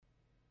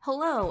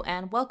Hello,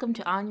 and welcome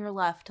to On Your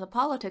Left, the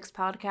politics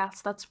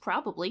podcast that's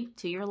probably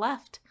to your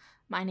left.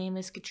 My name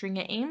is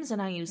Katrina Eames,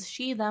 and I use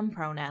she, them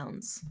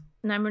pronouns.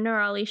 And I'm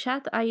Nirali,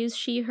 Sheth. I use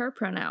she, her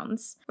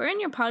pronouns. We're in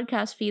your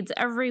podcast feeds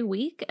every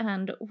week,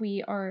 and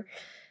we are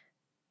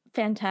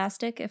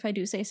fantastic, if I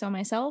do say so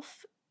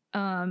myself.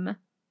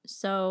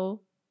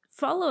 So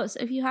follow us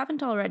if you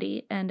haven't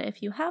already, and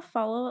if you have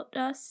followed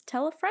us,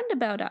 tell a friend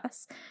about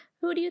us.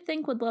 Who do you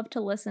think would love to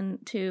listen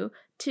to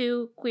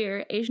two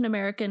queer Asian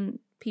American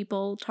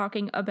people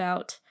talking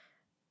about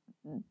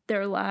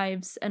their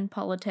lives and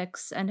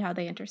politics and how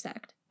they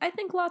intersect? I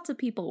think lots of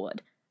people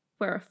would,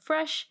 for a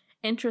fresh,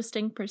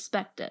 interesting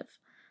perspective.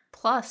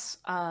 Plus,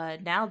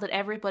 now that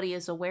everybody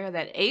is aware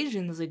that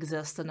Asians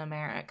exist in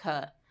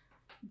America,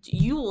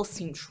 you will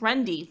seem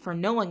trendy for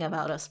knowing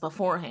about us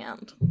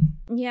beforehand.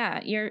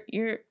 Yeah, you're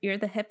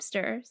the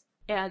hipsters.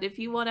 And if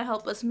you want to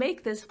help us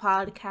make this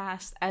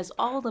podcast, as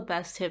all the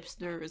best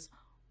hipsters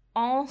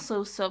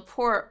also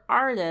support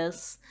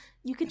artists,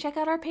 you can check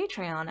out our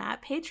Patreon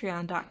at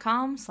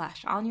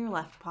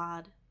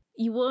patreon.com/onyourleftpod.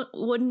 You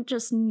wouldn't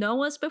just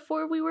know us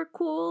before we were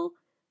cool,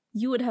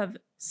 you would have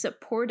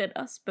supported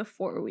us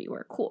before we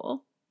were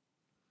cool.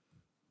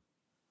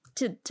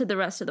 To the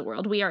rest of the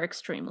world, we are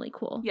extremely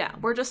cool. Yeah,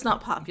 we're just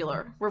not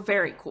popular. We're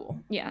very cool.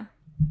 Yeah.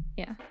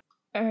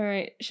 All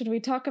right, should we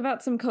talk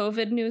about some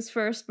COVID news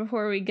first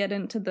before we get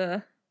into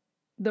the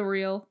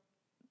real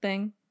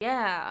thing?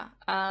 Yeah,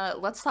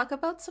 let's talk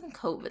about some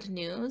COVID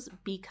news,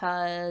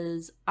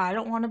 because I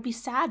don't want to be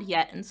sad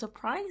yet, and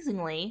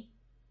surprisingly,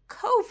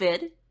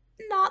 COVID,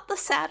 not the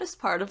saddest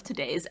part of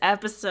today's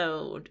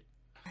episode.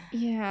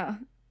 Yeah.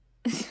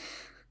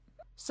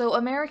 So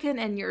American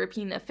and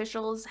European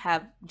officials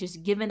have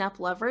just given up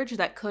leverage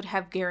that could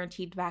have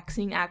guaranteed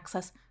vaccine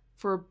access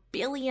for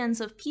billions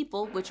of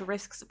people, which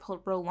risks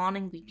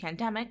prolonging the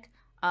pandemic.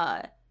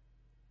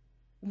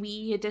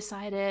 We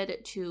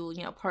decided to,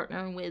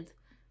 partner with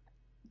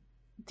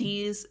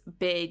these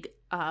big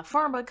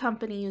pharma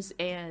companies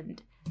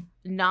and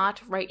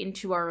not write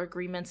into our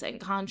agreements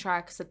and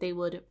contracts that they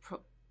would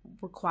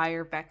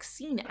require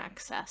vaccine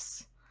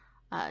access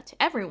to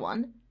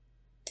everyone.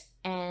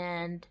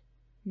 And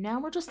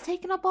now we're just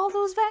taking up all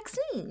those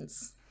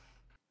vaccines.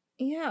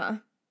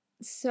 Yeah.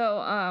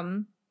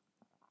 So,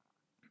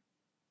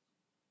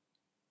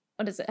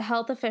 what is it?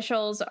 Health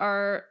officials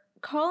are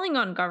calling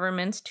on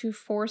governments to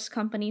force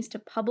companies to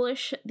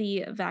publish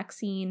the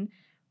vaccine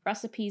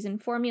recipes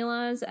and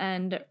formulas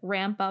and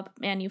ramp up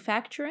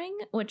manufacturing,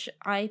 which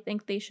I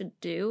think they should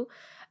do.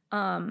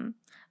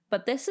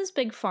 But this is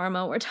Big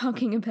Pharma we're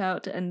talking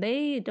about, and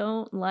they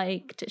don't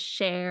like to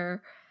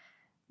share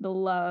the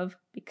love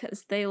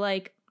because they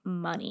like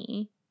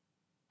money.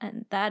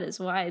 And that is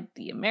why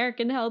the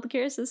American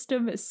healthcare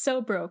system is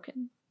so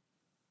broken.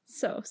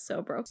 So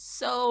broken.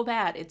 So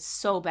bad. It's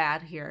so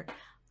bad here.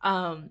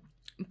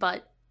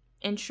 But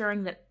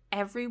ensuring that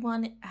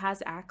everyone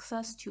has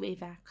access to a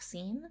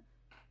vaccine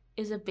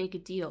is a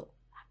big deal.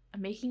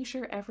 Making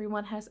sure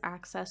everyone has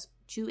access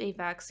to a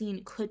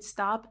vaccine could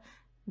stop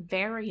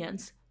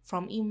variants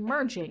from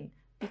emerging,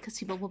 because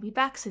people will be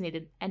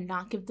vaccinated and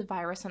not give the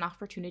virus an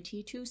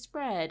opportunity to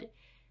spread.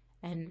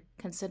 And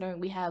considering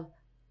we have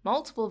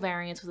multiple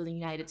variants within the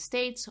United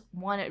States,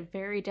 one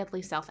very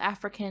deadly South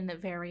African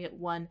variant,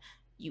 one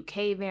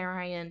UK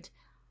variant,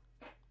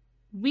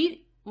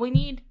 we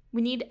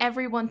need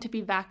everyone to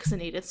be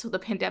vaccinated so the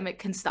pandemic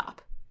can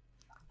stop.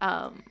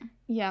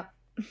 Yeah.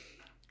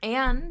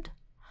 And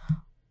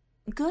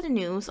good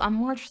news, on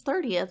March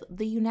 30th,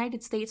 the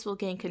United States will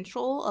gain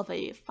control of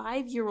a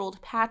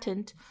 5-year-old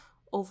patent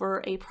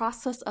over a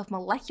process of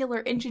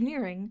molecular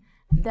engineering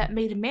that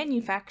made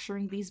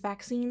manufacturing these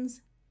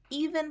vaccines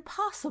even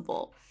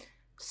possible.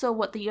 So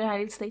what the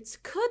United States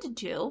could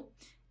do,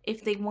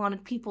 if they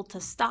wanted people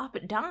to stop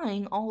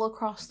dying all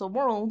across the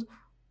world,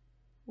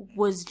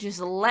 was just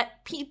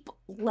let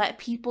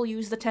people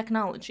use the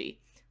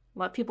technology.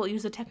 Let people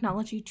use the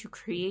technology to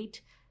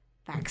create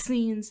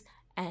vaccines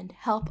and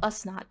help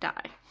us not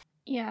die.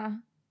 Yeah.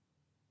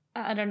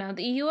 I don't know.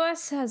 The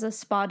US has a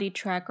spotty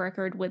track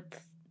record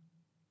with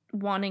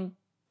wanting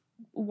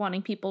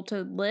people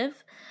to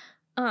live.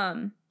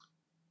 But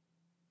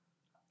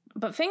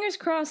fingers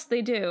crossed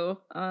they do.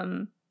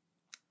 I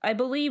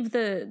believe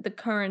the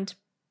current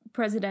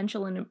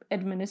presidential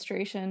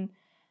administration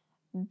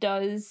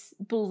does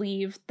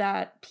believe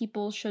that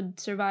people should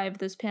survive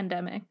this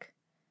pandemic.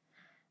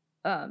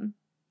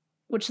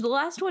 Which the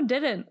last one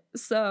didn't.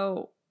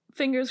 So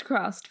fingers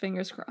crossed.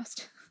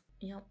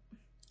 Yep.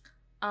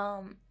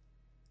 And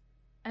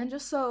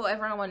just so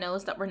everyone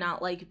knows that we're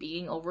not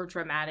being over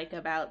dramatic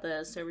about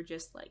this, or we're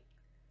just that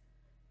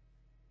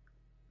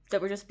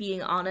we're just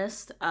being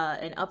honest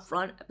and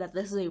upfront that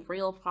this is a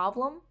real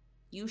problem.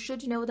 You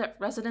should know that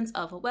residents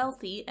of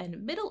wealthy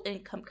and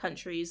middle-income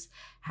countries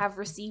have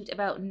received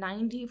about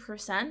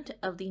 90%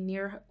 of the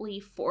nearly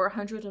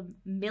 400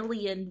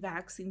 million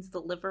vaccines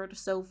delivered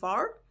so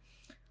far.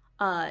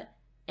 And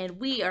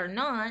we are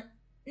not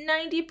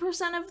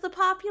 90% of the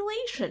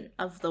population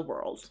of the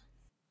world.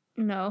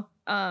 No.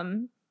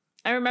 I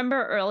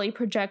remember early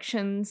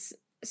projections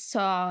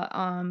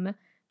saw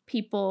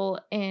people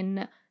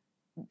in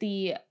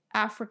the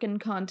African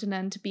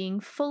continent being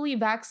fully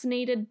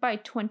vaccinated by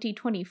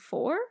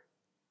 2024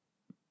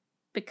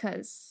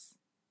 because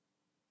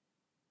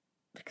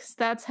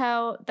that's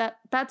how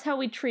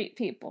we treat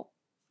people.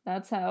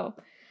 That's how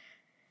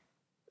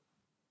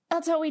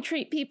we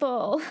treat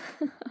people.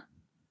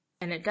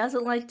 And it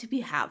doesn't like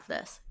to have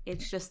this.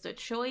 It's just a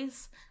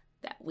choice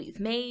that we've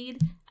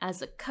made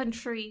as a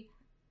country,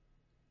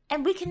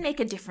 and we can make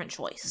a different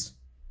choice.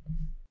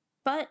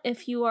 But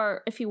if you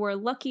are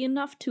lucky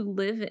enough to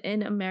live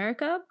in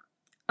America,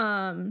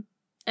 and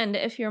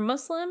if you're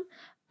Muslim,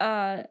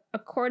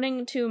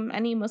 according to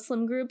many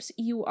Muslim groups,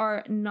 you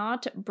are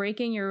not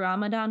breaking your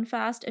Ramadan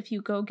fast if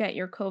you go get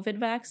your COVID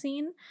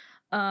vaccine.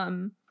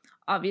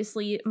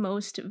 Obviously,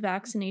 most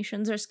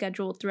vaccinations are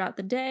scheduled throughout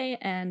the day,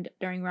 and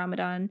during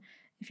Ramadan,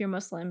 if you're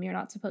Muslim, you're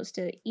not supposed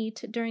to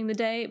eat during the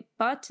day,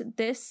 but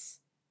this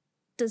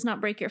does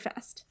not break your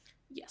fast.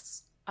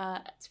 Yes.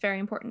 It's very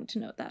important to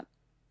note that.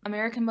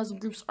 American Muslim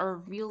groups are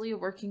really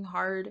working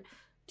hard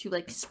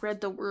to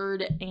spread the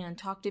word and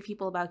talk to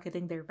people about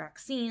getting their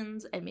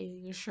vaccines and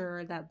making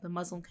sure that the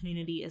Muslim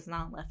community is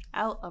not left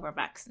out of our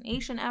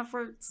vaccination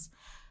efforts.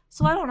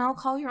 So I don't know,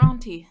 call your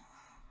auntie.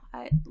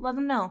 Let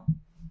them know.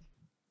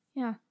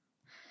 Yeah.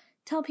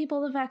 Tell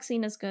people the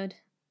vaccine is good.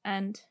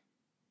 And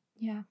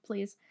yeah,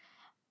 please.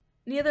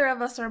 Neither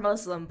of us are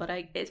Muslim, but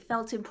it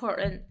felt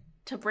important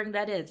to bring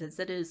that in,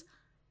 since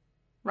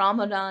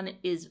Ramadan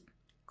is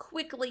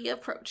quickly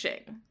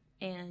approaching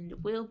and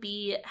will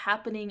be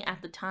happening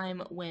at the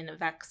time when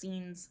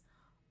vaccines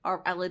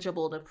are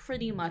eligible to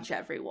pretty much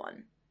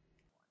everyone.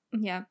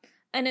 Yeah.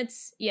 And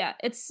it's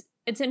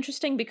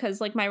interesting because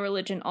my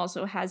religion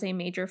also has a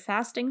major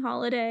fasting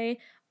holiday.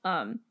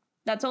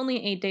 That's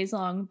only 8 days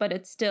long, but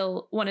it's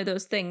still one of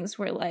those things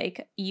where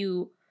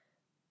you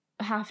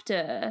have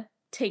to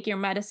take your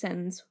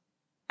medicines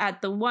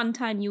at the one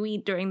time you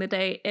eat during the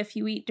day, if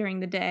you eat during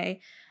the day.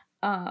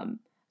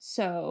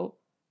 So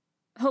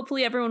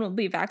hopefully everyone will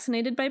be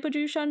vaccinated by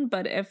Pajushan,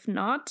 but if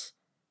not,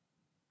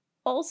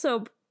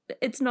 also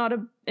it's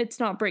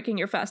not breaking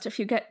your fast if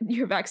you get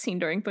your vaccine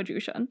during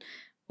Pajushan,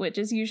 which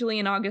is usually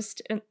in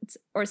August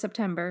or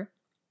September.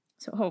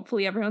 So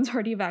hopefully everyone's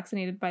already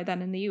vaccinated by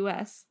then in the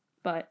US.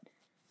 But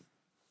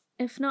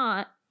if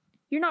not,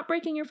 you're not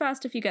breaking your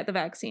fast if you get the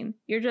vaccine.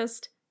 You're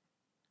just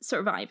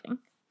surviving.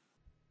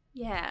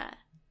 Yeah.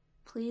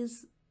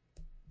 Please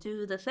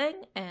do the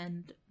thing,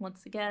 and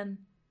once again,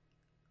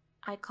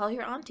 I call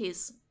your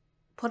aunties.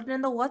 Put it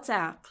in the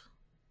WhatsApp.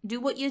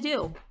 Do what you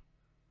do.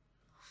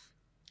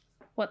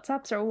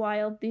 WhatsApps are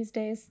wild these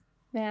days,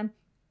 man.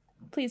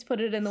 Please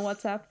put it in the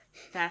WhatsApp.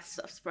 That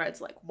stuff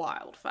spreads like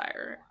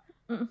wildfire.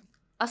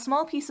 A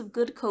small piece of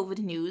good COVID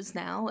news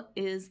now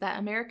is that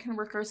American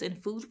workers in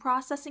food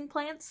processing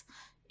plants,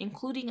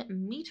 including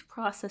meat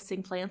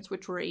processing plants,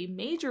 which were a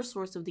major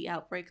source of the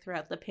outbreak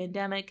throughout the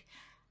pandemic,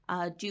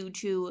 due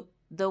to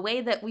the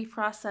way that we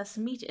process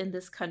meat in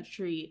this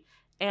country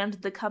and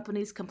the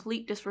company's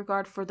complete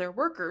disregard for their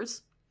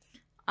workers,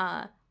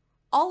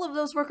 all of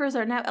those workers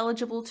are now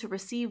eligible to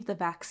receive the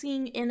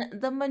vaccine in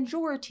the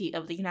majority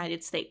of the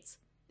United States.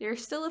 There are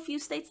still a few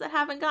states that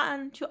haven't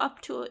gotten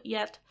up to it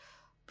yet,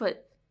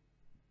 but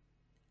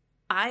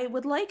I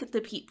would like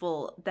the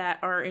people that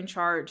are in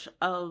charge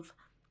of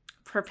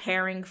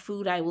preparing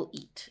food I will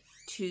eat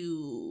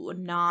to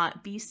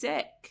not be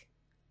sick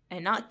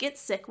and not get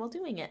sick while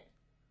doing it.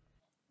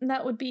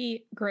 That would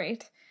be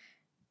great.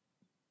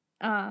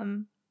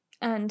 And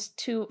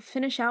to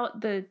finish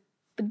out the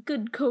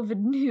good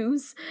COVID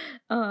news,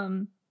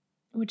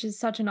 which is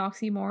such an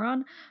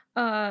oxymoron,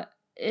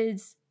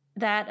 is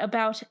that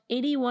about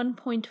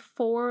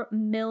 81.4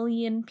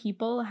 million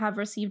people have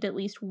received at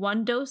least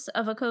one dose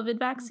of a COVID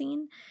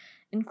vaccine,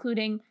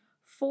 including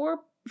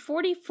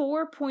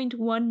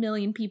 44.1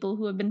 million people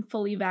who have been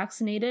fully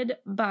vaccinated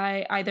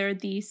by either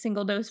the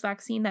single-dose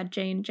vaccine that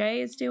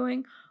J&J is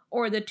doing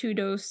or the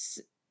two-dose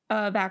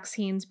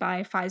vaccines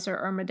by Pfizer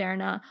or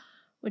Moderna,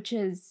 which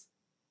is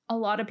a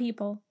lot of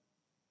people.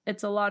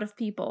 It's a lot of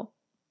people.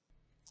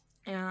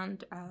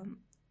 And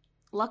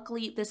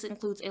luckily, this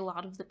includes a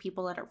lot of the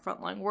people that are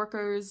frontline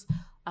workers,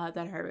 that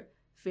are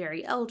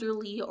very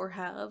elderly or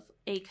have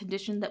a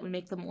condition that would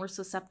make them more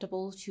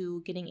susceptible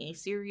to getting a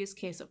serious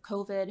case of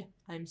COVID.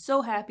 I'm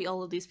so happy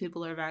all of these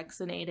people are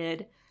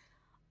vaccinated.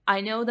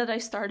 I know that I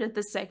started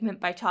this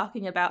segment by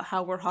talking about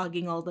how we're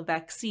hogging all the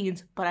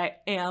vaccines, but I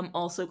am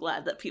also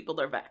glad that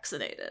people are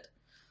vaccinated.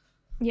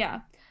 Yeah.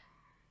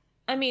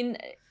 I mean,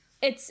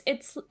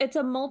 it's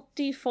a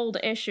multifold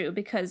issue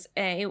because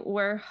A,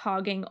 we're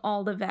hogging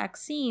all the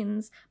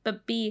vaccines,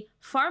 but B,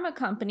 pharma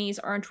companies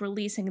aren't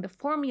releasing the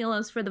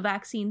formulas for the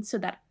vaccines so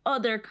that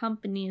other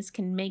companies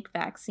can make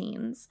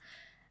vaccines.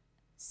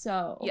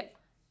 So, yeah.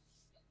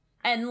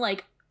 And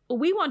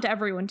we want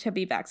everyone to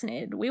be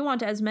vaccinated. We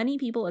want as many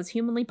people as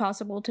humanly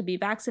possible to be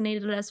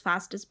vaccinated as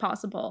fast as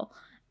possible.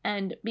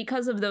 And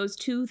because of those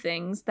two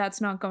things, that's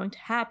not going to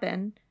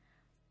happen.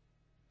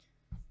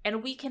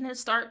 And we can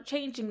start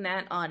changing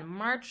that on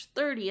March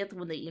 30th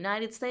when the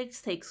United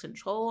States takes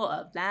control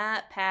of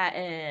that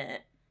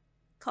patent.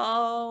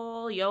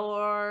 Call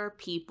your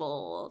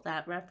people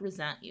that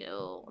represent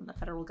you in the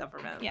federal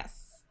government.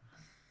 Yes.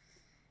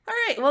 All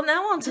right, well,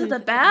 now on to the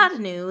bad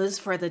news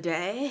for the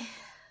day.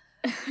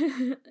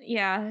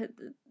 Yeah.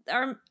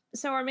 Our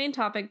main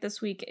topic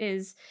this week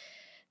is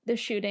the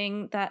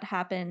shooting that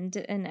happened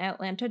in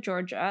Atlanta,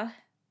 Georgia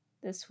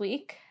this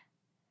week.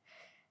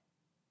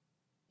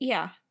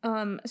 Yeah.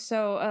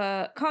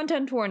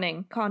 Content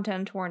warning.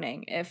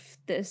 If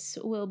this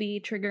will be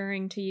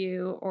triggering to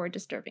you or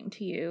disturbing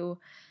to you,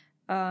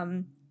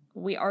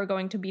 we are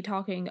going to be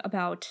talking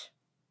about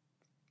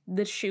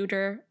the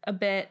shooter a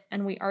bit,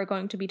 and we are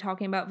going to be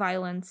talking about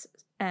violence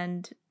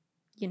and,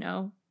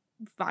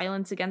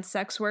 violence against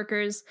sex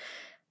workers.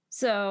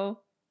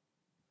 So,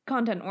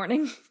 content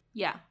warning.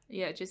 Yeah,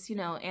 just,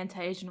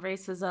 anti-Asian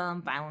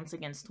racism, violence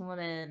against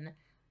women,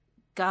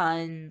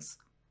 guns,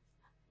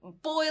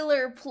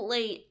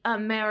 boilerplate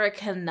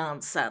American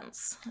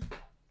nonsense.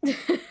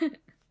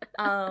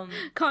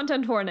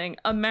 Content warning,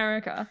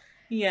 America.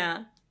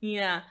 Yeah.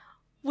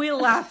 We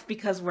laugh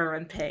because we're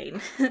in pain.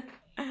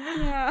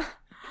 Yeah.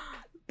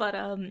 But,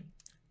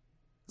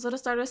 so to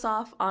start us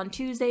off, on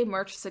Tuesday,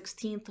 March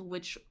 16th,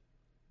 which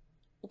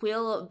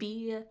will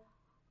be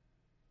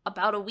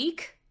about a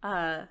week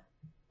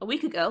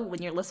ago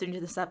when you're listening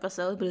to this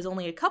episode, but is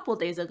only a couple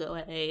days ago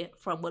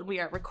from when we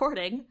are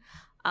recording,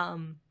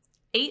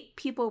 8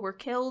 people were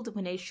killed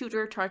when a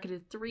shooter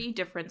targeted 3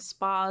 different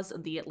spas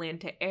in the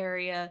Atlanta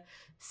area.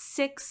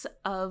 6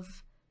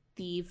 of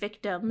the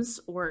victims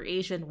were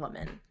Asian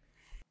women.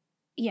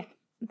 Yeah,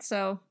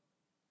 so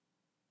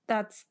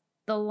that's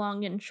the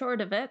long and short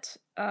of it.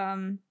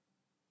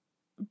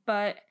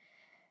 But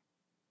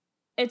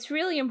it's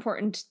really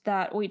important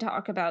that we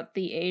talk about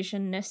the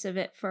Asianness of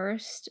it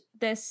first.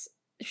 This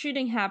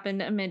shooting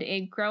happened amid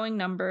a growing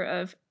number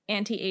of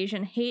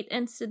anti-Asian hate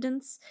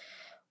incidents,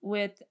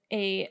 with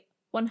a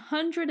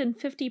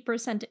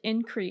 150%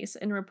 increase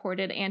in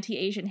reported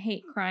anti-Asian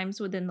hate crimes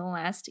within the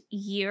last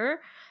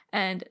year.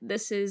 And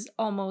this is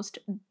almost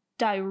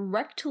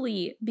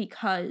directly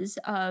because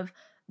of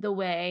the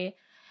way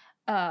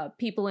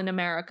people in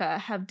America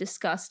have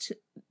discussed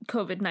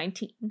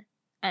COVID-19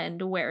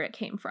 and where it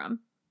came from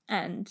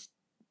and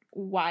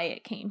why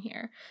it came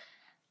here.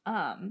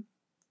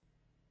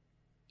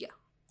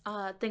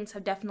 Things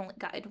have definitely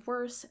gotten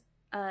worse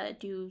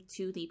due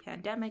to the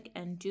pandemic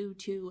and due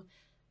to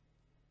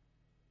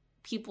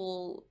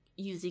people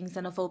using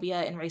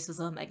xenophobia and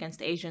racism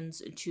against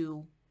Asians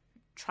to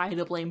try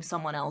to blame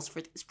someone else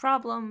for these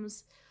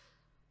problems.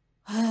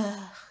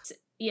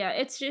 Yeah,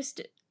 it's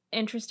just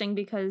interesting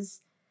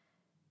because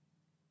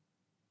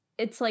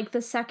it's like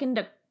the second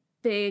a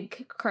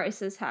big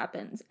crisis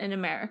happens in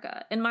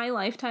America. In my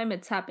lifetime,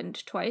 it's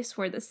happened twice,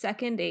 where the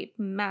second a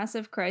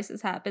massive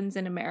crisis happens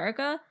in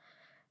America,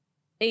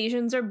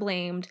 Asians are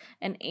blamed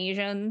and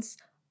Asians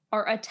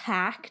are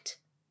attacked,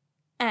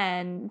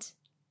 and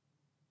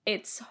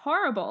it's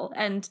horrible.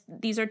 And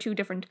these are 2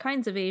 different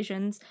kinds of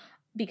Asians,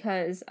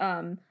 because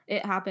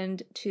it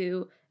happened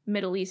to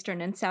Middle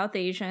Eastern and South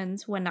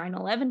Asians when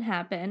 9/11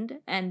 happened,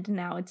 and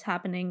now it's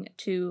happening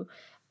to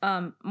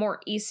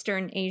more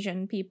Eastern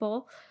Asian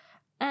people,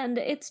 and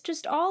it's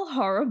just all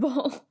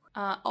horrible.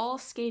 All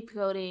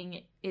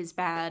scapegoating is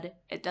bad.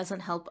 It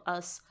doesn't help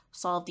us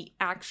solve the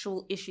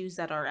actual issues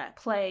that are at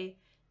play.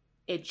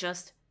 It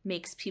just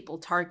makes people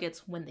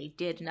targets when they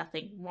did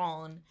nothing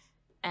wrong,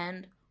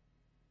 and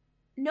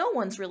no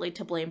one's really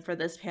to blame for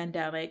this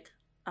pandemic.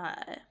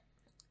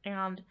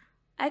 And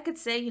I could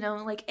say,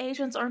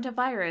 Asians aren't a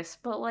virus,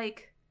 but,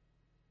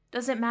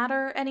 does it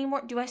matter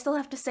anymore? Do I still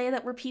have to say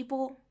that we're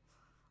people?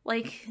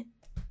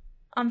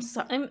 I'm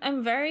sorry.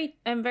 I'm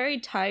very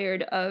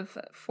tired of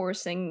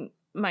forcing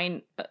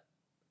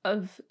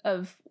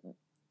of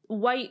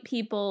white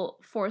people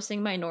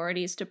forcing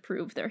minorities to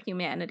prove their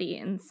humanity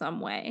in some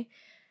way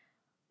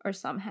or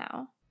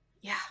somehow.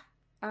 Yeah.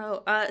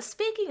 Oh,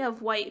 speaking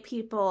of white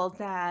people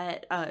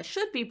that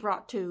should be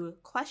brought to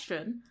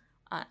question,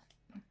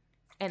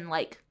 and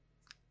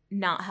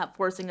not have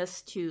forcing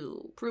us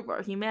to prove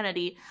our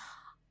humanity,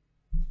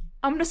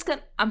 I'm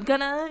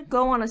gonna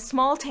go on a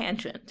small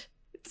tangent.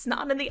 It's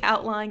not in the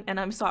outline, and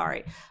I'm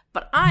sorry,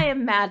 but I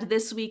am mad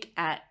this week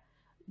at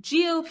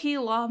GOP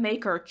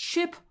lawmaker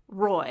Chip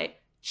Roy.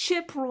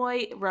 Chip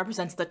Roy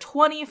represents the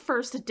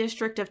 21st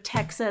District of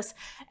Texas,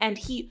 and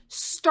he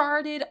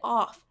started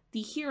off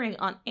the hearing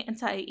on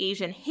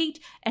anti-Asian hate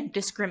and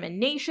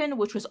discrimination,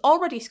 which was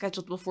already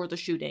scheduled before the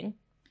shooting.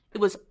 It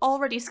was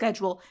already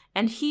scheduled,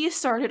 and he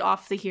started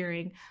off the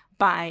hearing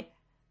by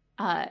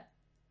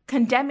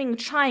condemning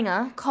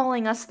China,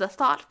 calling us the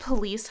thought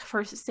police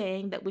for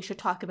saying that we should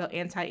talk about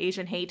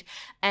anti-Asian hate,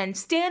 and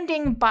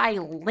standing by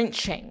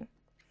lynching.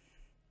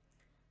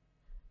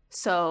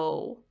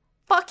 So,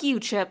 fuck you,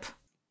 Chip.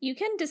 You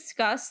can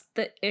discuss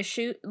the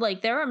issue,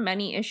 there are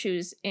many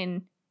issues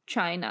in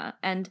China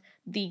and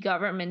the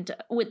government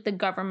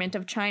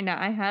of China.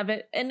 I have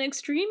an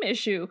extreme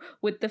issue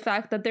with the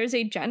fact that there's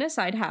a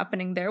genocide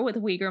happening there with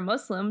Uyghur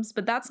Muslims,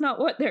 but that's not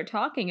what they're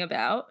talking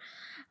about.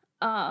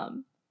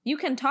 You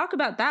can talk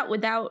about that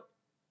without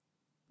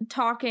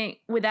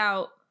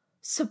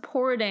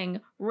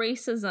supporting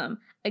racism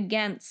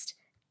against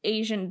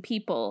Asian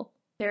people.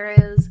 There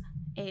is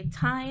a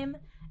time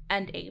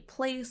and a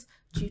place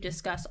to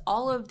discuss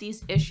all of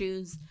these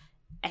issues,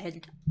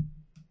 and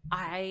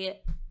I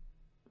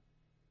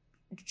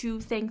do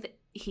think that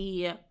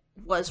he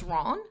was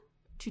wrong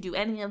to do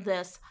any of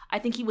this. I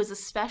think he was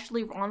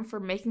especially wrong for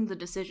making the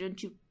decision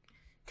to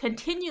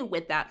continue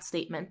with that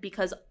statement,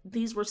 because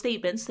these were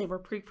statements, they were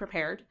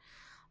pre-prepared,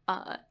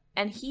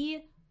 and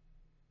he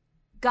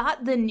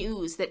got the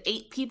news that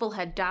 8 people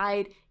had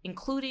died,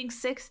 including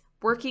 6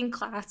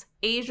 working-class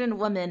Asian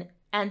women,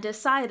 and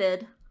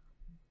decided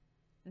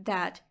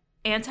that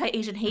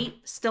anti-Asian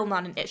hate still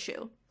not an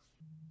issue.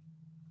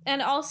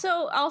 And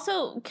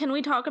also, can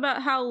we talk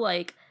about how,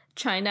 like,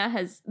 China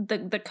has,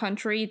 the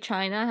country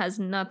China has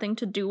nothing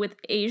to do with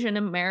Asian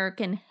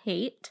American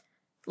hate?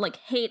 Like,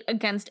 hate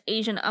against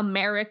Asian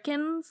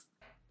Americans?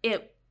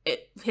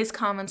 His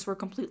comments were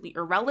completely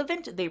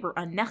irrelevant, they were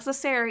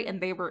unnecessary,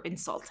 and they were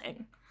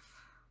insulting.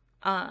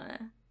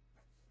 And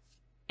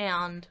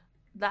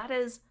that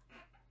is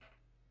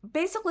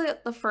basically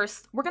the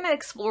first. We're going to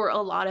explore a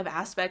lot of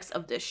aspects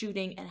of this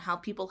shooting and how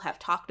people have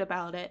talked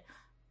about it,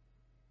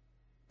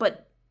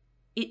 but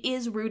it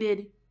is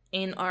rooted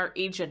in our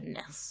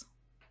Asianness.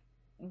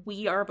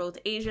 We are both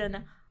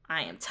Asian.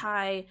 I am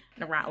Thai.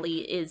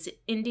 Nirali is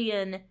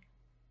Indian.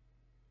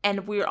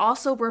 And we're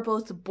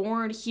both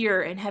born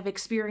here and have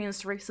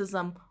experienced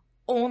racism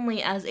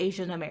only as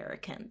Asian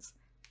Americans.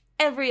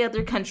 Every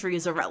other country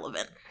is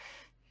irrelevant.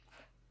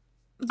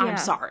 Yeah. I'm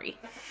sorry.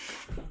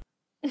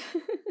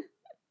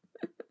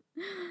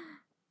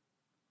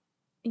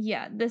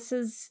 Yeah, this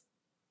is,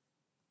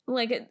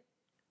 like,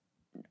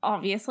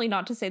 obviously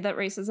not to say that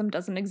racism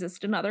doesn't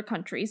exist in other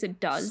countries. It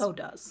does. So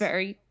does.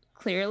 Very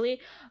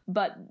clearly.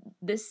 But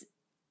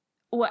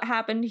what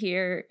happened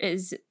here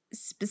is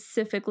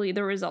specifically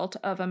the result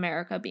of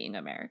America being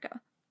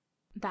America.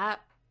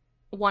 That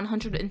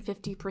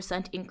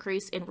 150%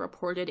 increase in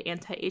reported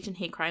anti-Asian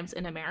hate crimes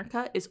in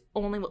America is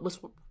only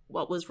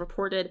what was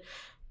reported,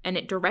 and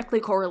it directly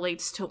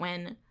correlates to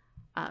when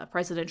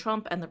President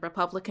Trump and the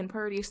Republican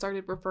Party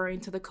started referring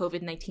to the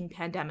COVID-19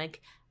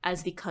 pandemic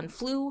as the Kung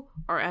flu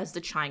or as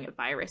the China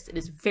virus. It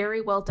is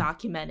very well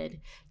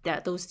documented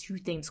that those two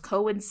things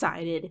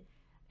coincided,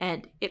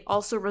 and it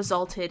also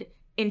resulted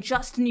in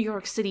just New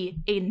York City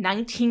a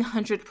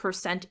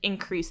 1,900%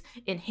 increase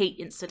in hate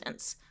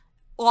incidents.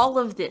 All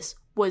of this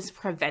was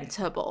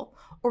preventable,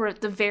 or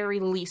at the very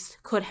least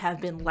could have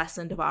been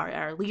lessened by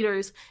our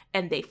leaders,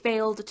 and they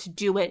failed to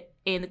do it,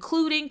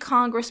 including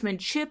Congressman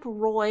Chip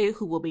Roy,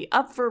 who will be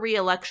up for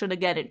re-election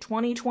again in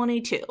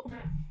 2022,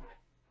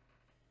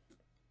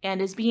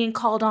 and is being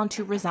called on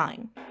to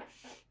resign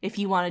if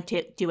you wanted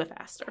to do it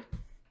faster.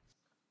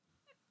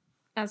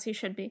 As he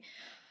should be.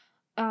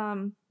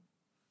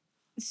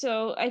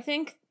 So I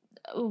think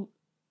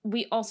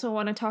we also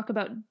want to talk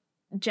about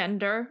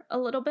gender a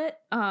little bit.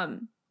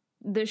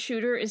 The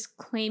shooter is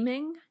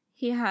claiming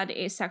he had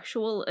a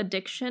sexual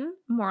addiction,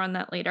 more on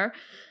that later,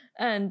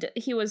 and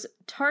he was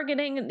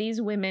targeting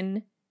these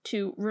women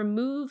to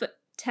remove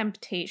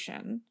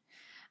temptation.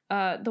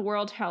 The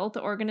World Health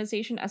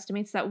Organization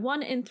estimates that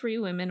 1 in 3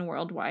 women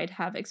worldwide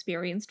have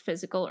experienced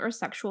physical or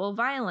sexual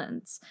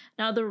violence.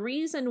 Now, the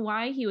reason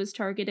why he was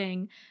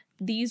targeting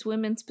these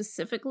women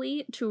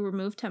specifically to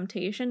remove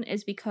temptation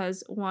is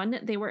because, 1,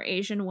 they were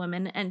Asian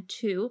women, and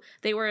 2,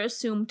 they were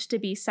assumed to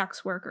be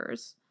sex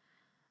workers.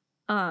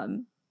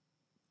 And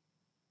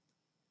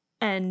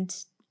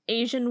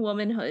Asian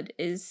womanhood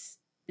is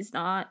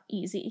not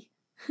easy.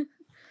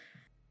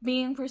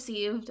 Being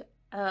perceived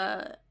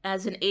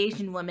as an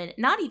Asian woman,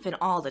 not even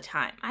all the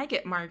time. I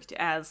get marked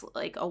as,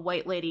 like, a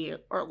white lady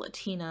or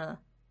Latina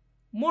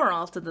more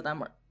often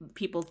than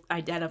people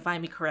identify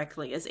me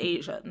correctly as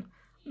Asian.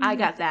 Mm-hmm. I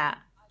got that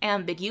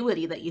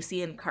ambiguity that you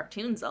see in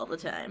cartoons all the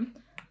time.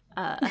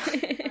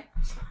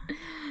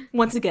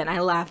 Once again, I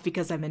laugh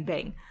because I'm in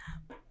Bing.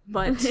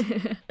 But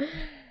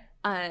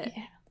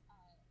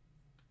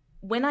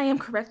when I am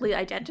correctly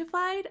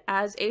identified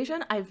as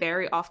Asian, I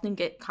very often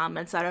get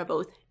comments that are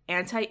both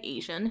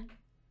anti-Asian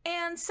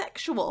and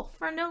sexual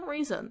for no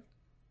reason.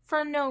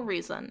 For no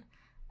reason.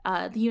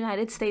 The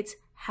United States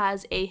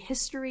has a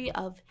history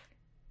of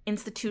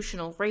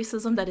institutional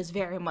racism that is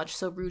very much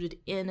so rooted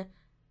in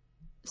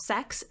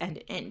sex and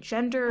in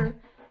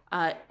gender,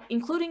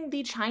 including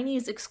the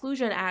Chinese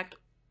Exclusion Act,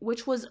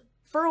 which was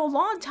for a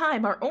long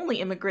time our only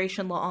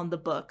immigration law on the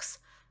books.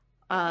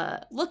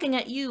 Looking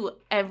at you,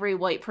 every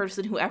white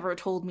person who ever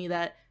told me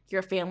that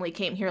your family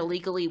came here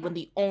legally when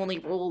the only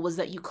rule was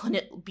that you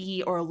couldn't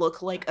be or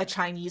look like a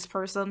Chinese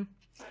person.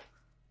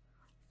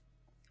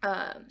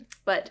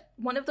 But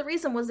one of the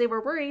reasons was they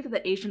were worried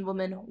that Asian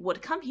women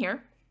would come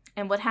here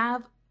and would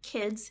have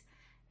kids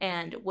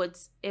and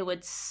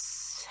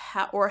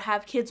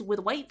have kids with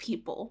white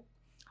people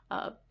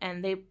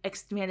and they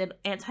expanded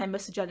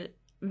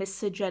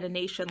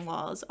anti-miscegenation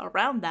laws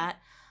around that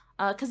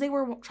because they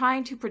were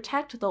trying to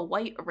protect the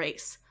white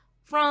race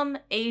from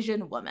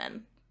Asian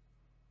women.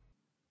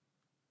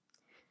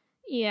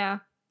 Yeah.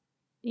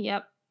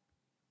 Yep.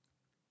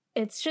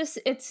 It's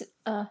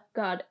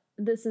God,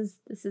 this is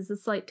a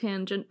slight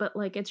tangent, but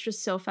like it's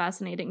just so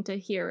fascinating to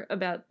hear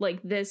about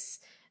like this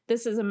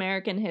is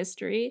American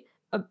history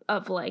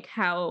of like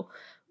how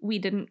we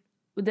didn't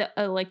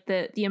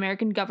the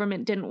American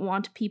government didn't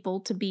want people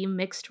to be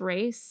mixed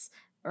race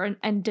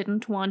and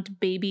didn't want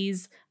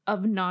babies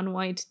of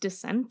non-white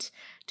descent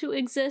to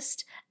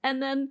exist.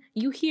 And then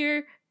you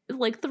hear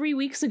like 3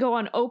 weeks ago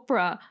on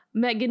Oprah,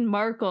 Meghan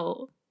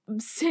Markle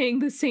saying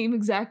the same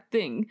exact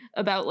thing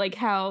about like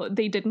how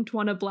they didn't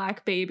want a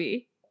black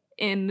baby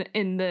in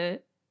the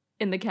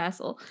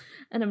castle.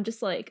 And I'm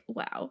just like,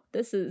 wow,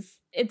 this is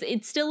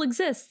it still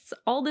exists.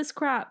 All this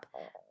crap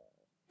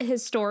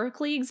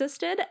historically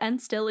existed and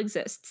still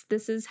exists.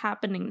 This is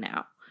happening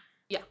now.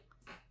 Yeah.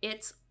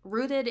 It's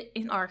rooted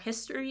in our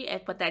history,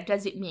 but that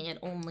doesn't mean it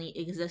only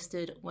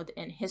existed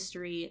within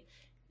history.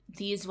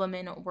 These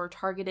women were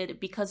targeted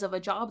because of a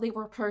job they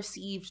were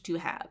perceived to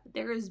have.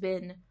 There has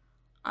been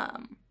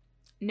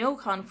no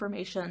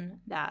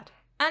confirmation that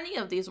any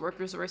of these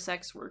workers were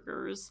sex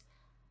workers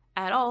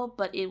at all,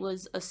 but it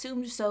was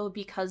assumed so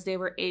because they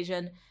were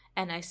Asian,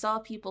 and I saw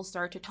people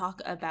start to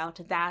talk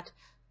about that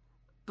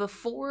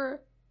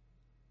before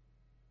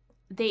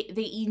they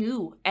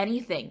knew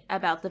anything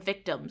about the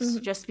victims,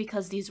 just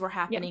because these were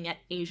happening at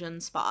Asian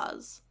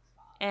spas.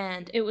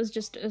 And it was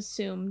just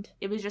assumed.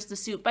 It was just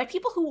assumed by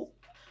people who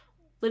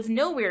live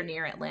nowhere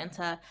near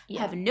Atlanta,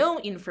 have no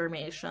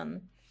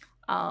information,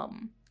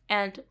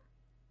 and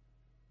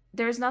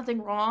there's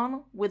nothing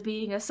wrong with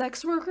being a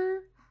sex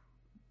worker,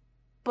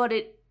 but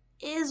it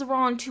is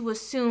wrong to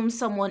assume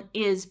someone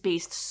is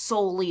based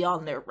solely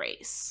on their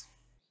race.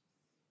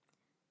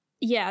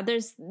 Yeah,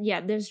 there's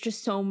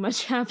just so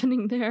much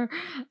happening there.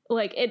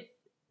 Like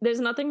there's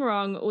nothing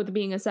wrong with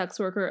being a sex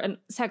worker, and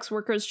sex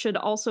workers should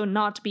also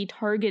not be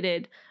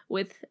targeted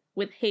with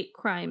hate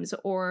crimes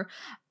or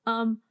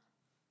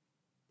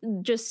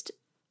just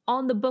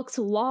on the books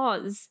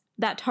laws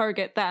that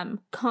target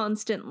them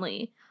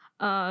constantly.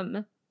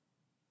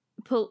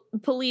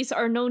 Police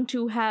are known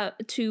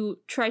to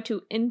try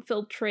to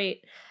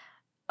infiltrate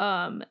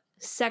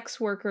sex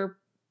worker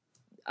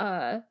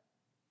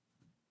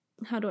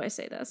how do I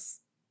say this?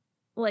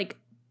 Like,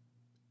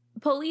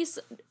 police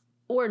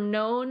were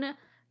known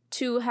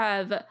to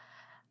have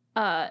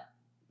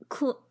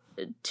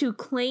to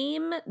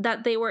claim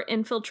that they were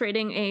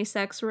infiltrating a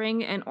sex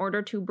ring in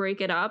order to break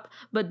it up,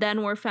 but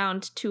then were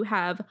found to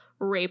have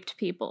raped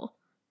people.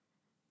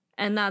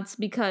 And that's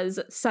because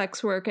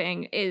sex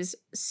working is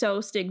so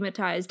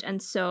stigmatized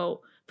and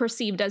so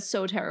perceived as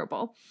so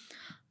terrible.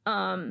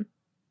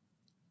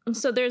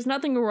 So there's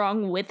nothing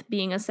wrong with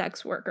being a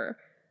sex worker.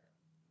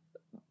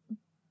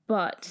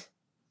 But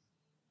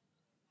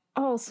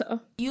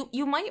also,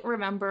 you might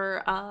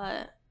remember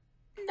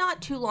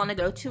not too long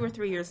ago, 2 or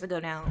 3 years ago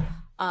now,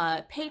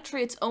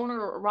 Patriots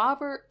owner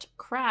Robert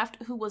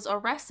Kraft, who was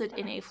arrested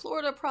in a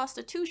Florida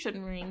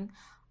prostitution ring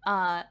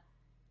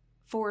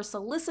for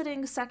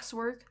soliciting sex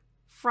work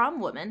from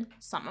women,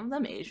 some of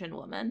them Asian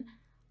women.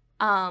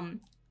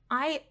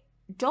 I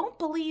don't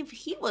believe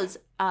he was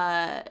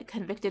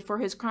convicted for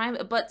his crime,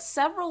 but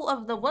several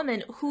of the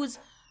women whose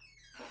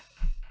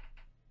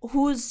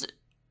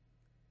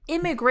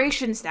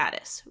immigration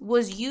status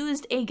was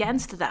used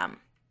against them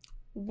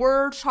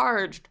were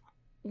charged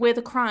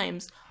with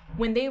crimes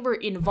when they were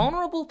in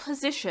vulnerable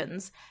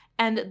positions,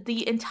 and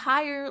the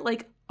entire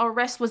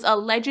arrest was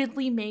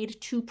allegedly made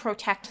to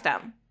protect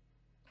them.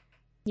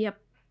 Yep.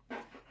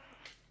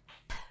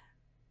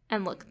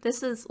 And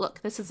this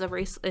is a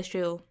race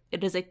issue,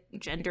 it is a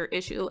gender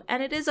issue,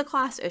 and it is a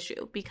class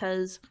issue,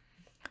 because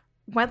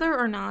whether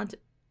or not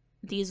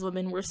these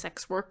women were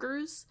sex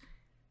workers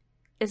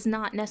is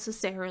not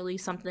necessarily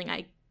something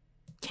I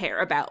care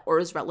about or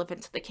is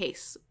relevant to the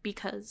case,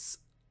 because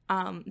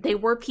they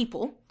were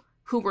people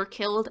who were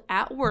killed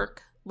at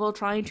work while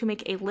trying to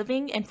make a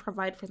living and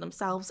provide for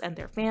themselves and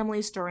their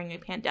families during a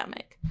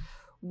pandemic.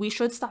 We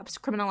should stop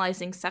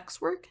criminalizing sex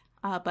work,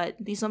 but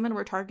these women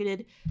were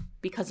targeted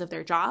because of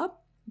their job,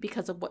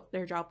 because of what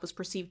their job was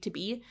perceived to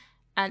be,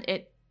 and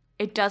it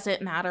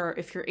doesn't matter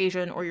if you're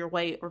Asian or you're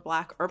white or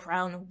black or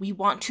brown. We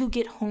want to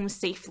get home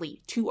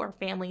safely to our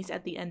families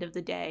at the end of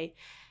the day.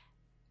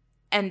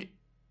 And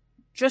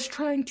just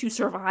trying to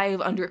survive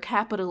under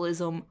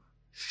capitalism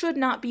should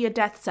not be a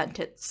death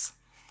sentence.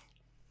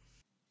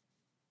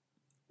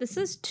 This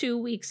is 2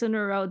 weeks in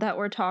a row that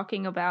we're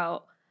talking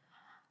about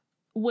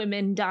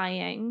women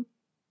dying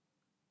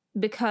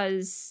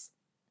because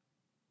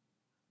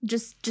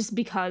just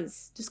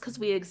because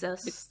we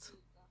exist.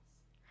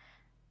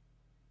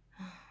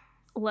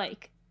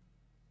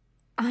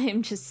 I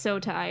am just so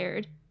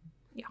tired.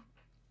 Yeah.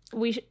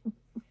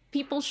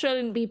 People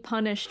shouldn't be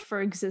punished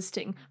for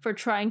existing, for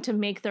trying to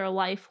make their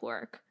life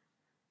work.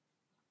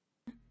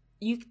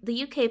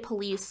 The UK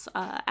police,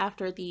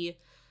 after the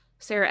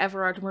Sarah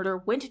Everard murder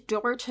went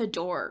door to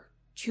door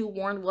to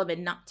warn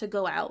women not to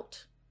go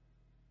out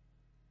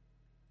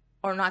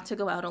or not to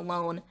go out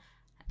alone.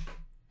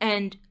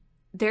 And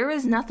there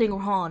is nothing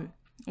wrong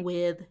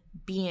with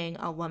being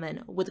a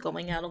woman, with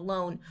going out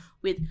alone,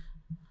 with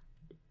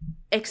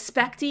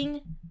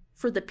expecting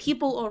for the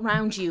people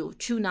around you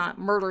to not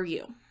murder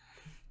you.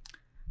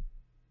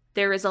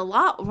 There is a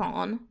lot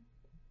wrong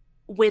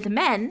with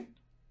men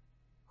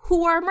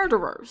who are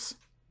murderers.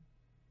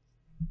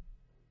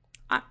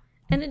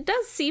 And it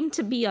does seem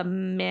to be a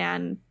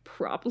man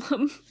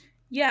problem.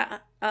 Yeah,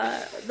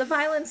 the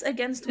violence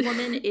against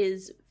women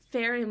is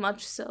very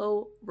much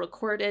so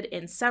recorded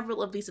in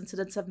several of these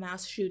incidents of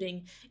mass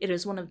shooting. It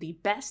is one of the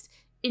best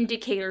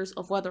indicators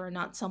of whether or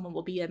not someone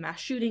will be a mass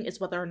shooting is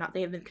whether or not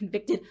they have been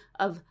convicted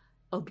of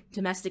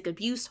domestic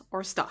abuse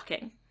or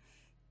stalking.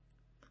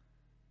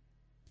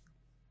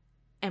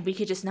 And we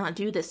could just not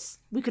do this.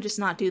 We could just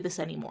not do this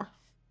anymore.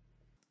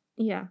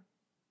 Yeah.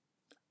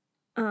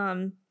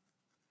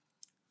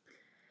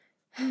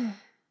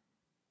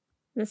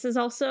 This is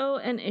also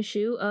an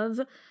issue of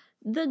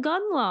the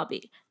gun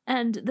lobby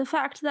and the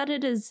fact that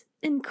it is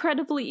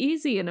incredibly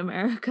easy in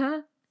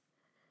America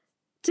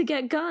to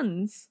get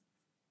guns.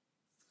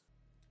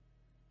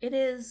 It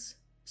is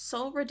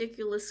so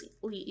ridiculously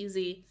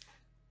easy.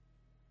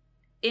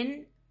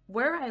 In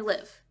where I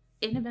live,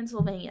 in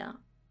Pennsylvania,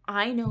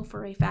 I know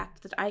for a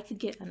fact that I could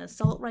get an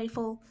assault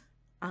rifle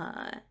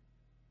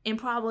in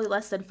probably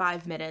less than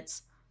 5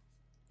 minutes.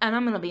 And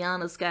I'm gonna be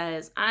honest,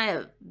 guys, I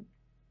am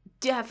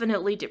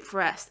definitely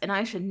depressed, and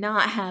I should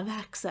not have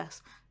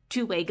access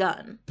to a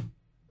gun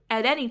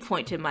at any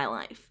point in my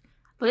life.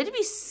 But it'd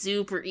be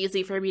super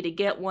easy for me to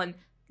get one,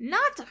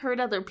 not to hurt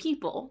other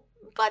people,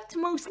 but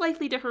most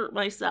likely to hurt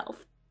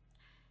myself.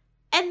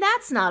 And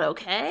that's not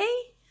okay.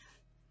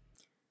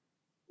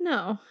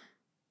 No.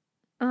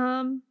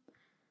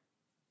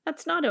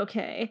 That's not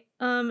okay.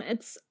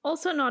 It's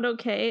also not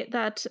okay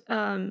that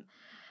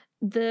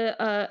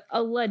the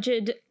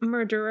alleged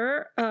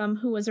murderer,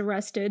 who was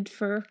arrested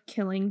for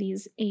killing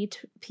these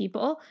 8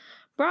 people,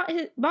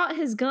 bought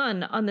his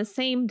gun on the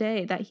same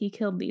day that he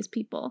killed these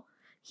people.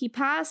 He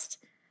passed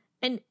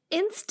an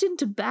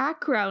instant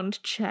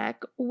background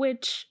check,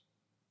 which...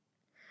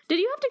 Did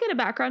you have to get a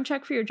background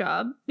check for your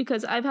job?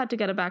 Because I've had to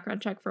get a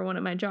background check for one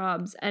of my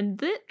jobs, and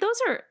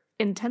those are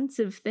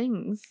intensive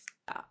things.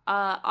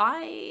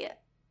 I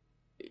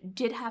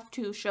did have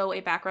to show a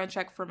background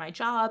check for my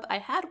job. I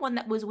had one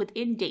that was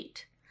within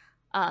date.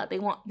 They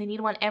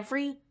need one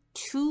every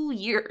 2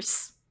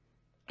 years.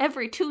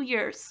 Every 2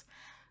 years.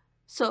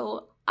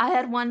 So I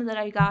had one that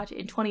I got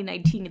in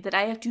 2019 that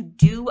I have to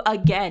do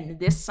again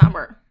this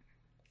summer.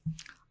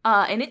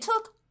 And it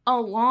took a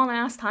long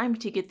ass time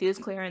to get these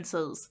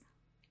clearances.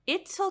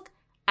 It took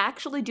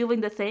actually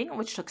doing the thing,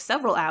 which took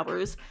several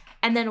hours,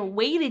 and then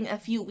waiting a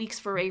few weeks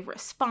for a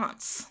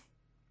response.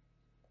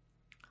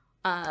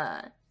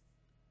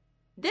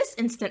 This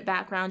instant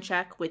background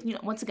check with,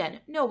 once again,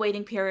 no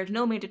waiting period,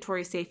 no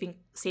mandatory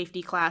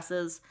safety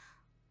classes.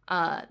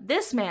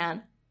 This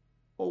man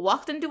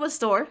walked into a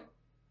store,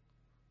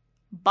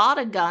 bought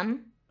a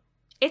gun.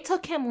 It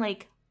took him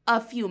like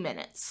a few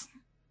minutes.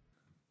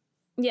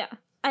 Yeah.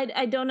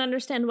 I don't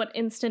understand what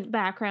instant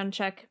background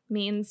check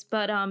means,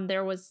 but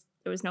there was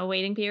no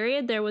waiting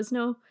period. There was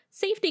no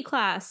safety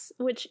class,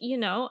 which, we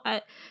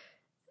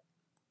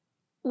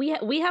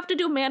have to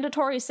do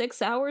mandatory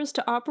 6 hours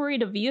to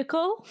operate a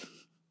vehicle.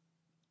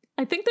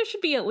 I think there should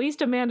be at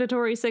least a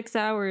mandatory 6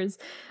 hours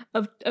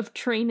of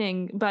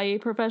training by a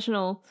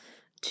professional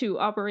to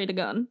operate a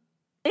gun.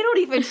 They don't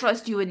even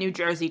trust you in New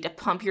Jersey to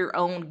pump your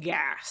own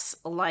gas.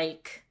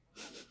 Like,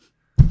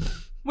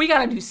 we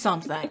gotta do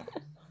something.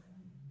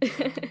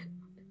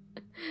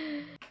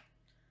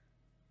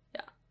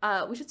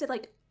 Yeah. We should say,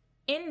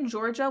 in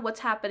Georgia, what's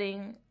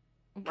happening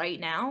right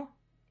now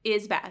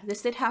is bad.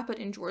 This did happen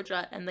in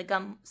Georgia, and the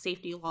gun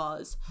safety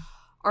laws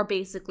are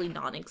basically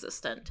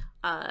non-existent.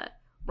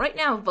 Right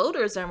now,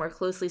 voters are more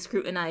closely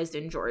scrutinized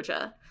in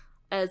Georgia,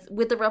 as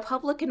with the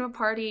Republican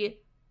Party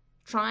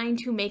trying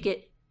to make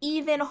it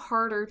even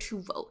harder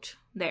to vote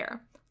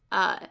there.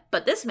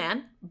 But this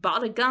man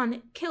bought a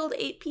gun, killed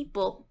 8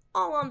 people,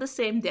 all on the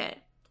same day.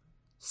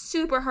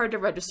 Super hard to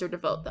register to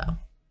vote, though.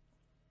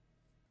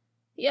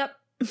 Yep.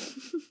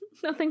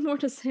 Nothing more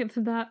to say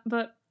than that,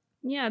 but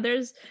yeah,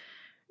 there's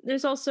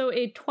also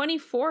a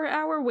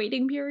 24-hour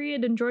waiting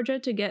period in Georgia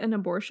to get an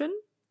abortion.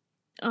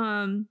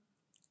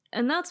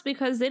 And that's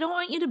because they don't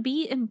want you to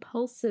be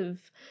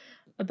impulsive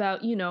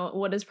about,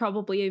 what is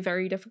probably a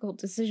very difficult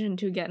decision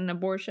to get an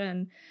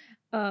abortion.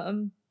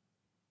 Even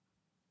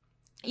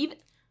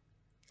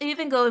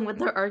going with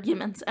their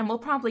arguments, and we'll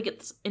probably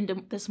get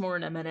into this more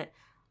in a minute,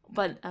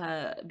 but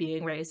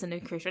being raised in a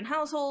Christian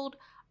household,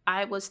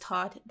 I was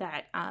taught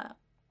that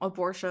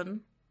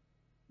abortion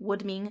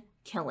would mean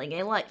killing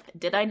a life.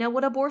 Did I know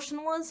what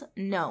abortion was?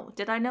 No.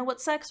 Did I know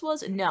what sex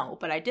was? No.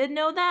 But I did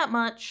know that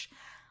much.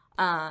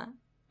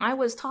 I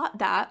was taught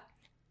that,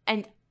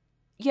 and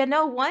you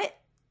know what?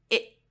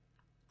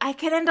 I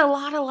can end a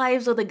lot of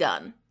lives with a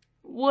gun.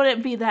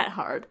 wouldn't be that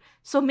hard.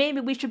 So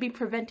maybe we should be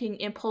preventing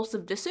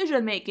impulsive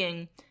decision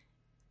making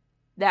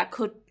that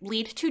could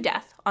lead to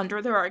death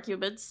under their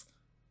arguments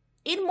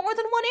in more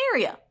than one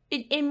area.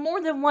 In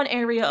more than one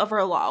area of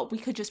our law, we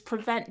could just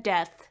prevent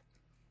death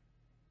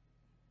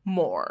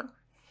more.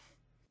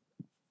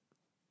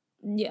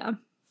 Yeah.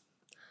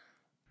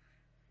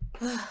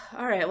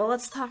 All right, well,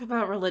 let's talk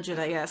about religion,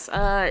 I guess.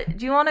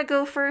 Do you want to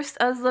go first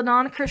as the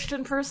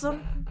non-Christian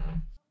person?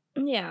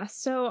 Yeah,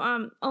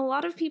 so a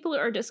lot of people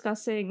are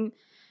discussing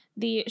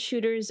the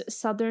shooter's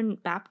Southern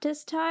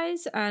Baptist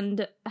ties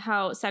and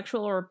how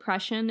sexual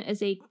repression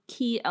is a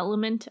key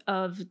element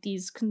of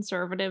these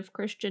conservative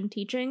Christian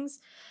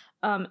teachings.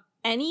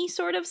 Any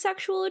sort of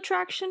sexual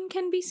attraction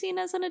can be seen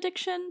as an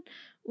addiction,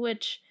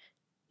 which,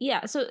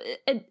 yeah, so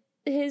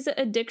his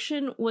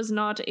addiction was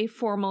not a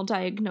formal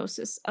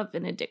diagnosis of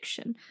an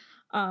addiction.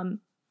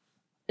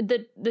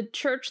 The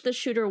church the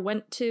shooter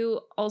went to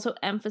also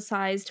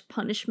emphasized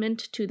punishment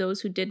to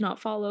those who did not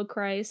follow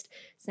Christ,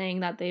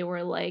 saying that they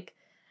were like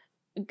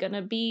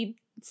gonna be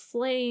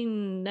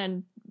slain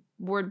and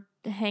we're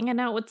hanging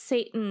out with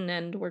Satan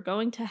and we're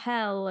going to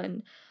hell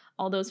and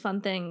all those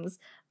fun things.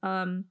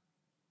 And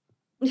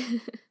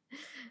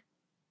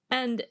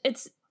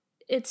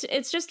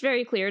it's just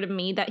very clear to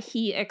me that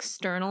he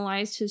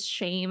externalized his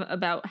shame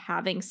about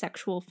having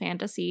sexual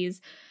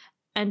fantasies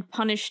and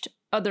punished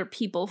other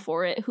people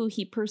for it who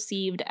he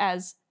perceived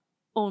as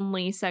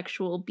only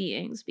sexual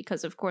beings,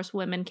 because of course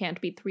women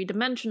can't be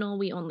three-dimensional.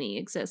 We only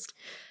exist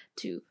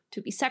to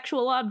be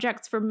sexual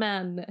objects for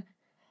men.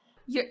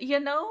 You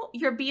know,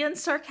 you're being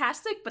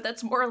sarcastic, but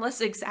that's more or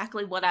less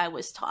exactly what I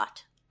was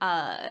taught.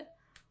 I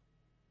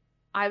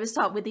was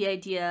taught with the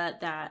idea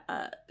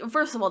that,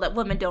 first of all, that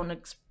women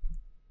don't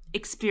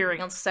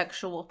experience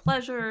sexual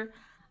pleasure.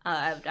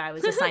 I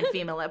was assigned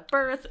female at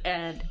birth,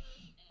 and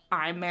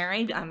I'm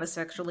married, I'm a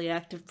sexually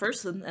active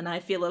person, and I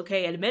feel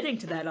okay admitting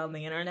to that on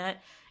the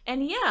internet.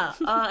 And yeah,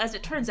 as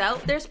it turns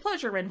out, there's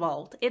pleasure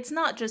involved. It's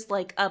not just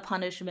like a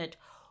punishment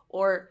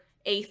or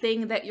a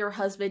thing that your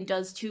husband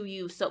does to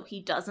you so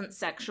he doesn't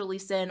sexually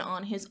sin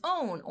on his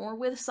own or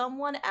with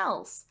someone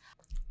else.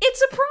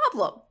 It's a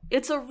problem.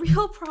 It's a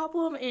real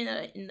problem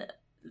in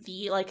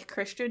the like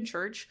Christian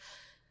church,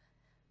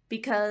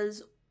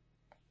 because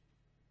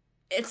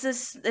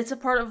it's a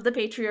part of the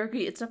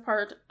patriarchy. It's a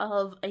part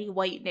of a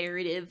white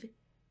narrative.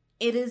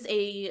 It is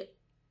a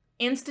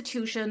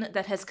institution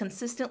that has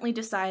consistently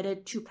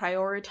decided to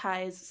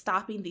prioritize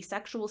stopping the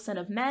sexual sin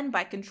of men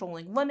by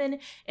controlling women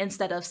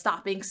instead of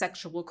stopping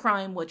sexual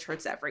crime, which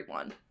hurts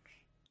everyone.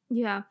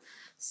 Yeah.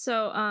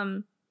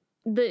 So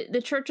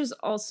the church is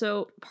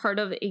also part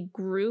of a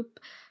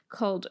group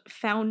called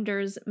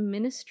Founders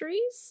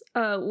Ministries,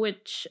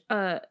 which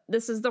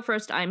this is the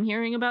first I'm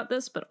hearing about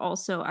this, but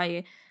also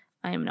I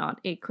am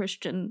not a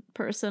Christian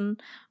person.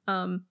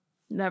 Was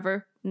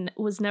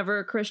never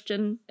a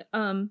Christian.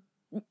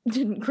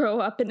 Didn't grow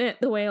up in it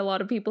the way a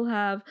lot of people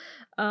have.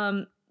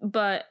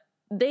 But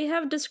they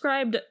have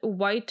described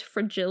white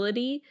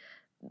fragility,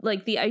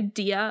 like the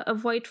idea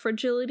of white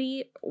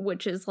fragility,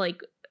 which is like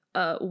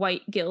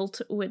white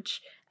guilt,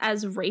 which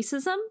as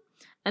racism,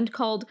 and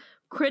called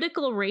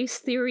critical race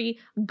theory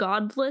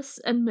godless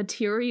and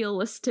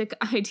materialistic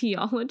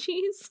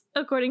ideologies,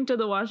 according to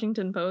the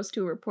Washington Post,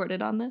 who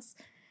reported on this.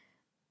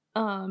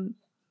 So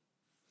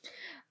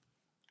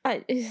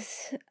the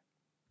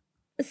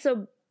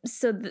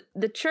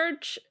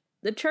church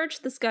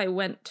this guy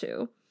went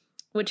to,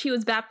 which he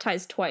was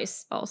baptized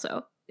twice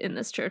also in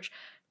this church,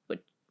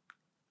 which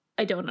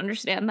I don't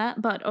understand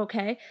that, but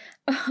okay.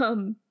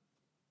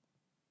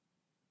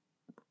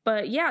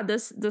 But yeah,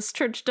 this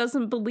church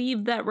doesn't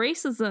believe that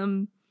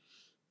racism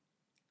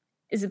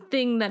is a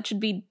thing that should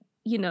be,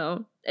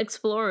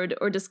 explored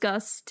or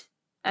discussed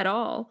at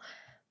all.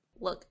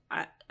 Look,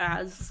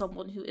 as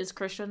someone who is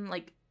Christian,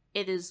 like,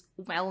 it is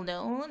well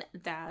known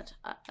that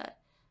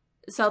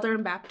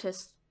Southern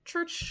Baptist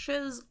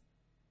churches,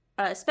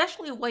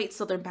 especially white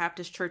Southern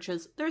Baptist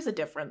churches, there's a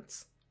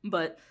difference,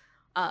 but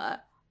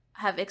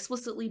have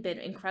explicitly been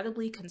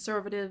incredibly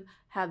conservative,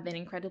 have been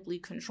incredibly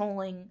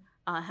controlling,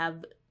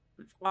 have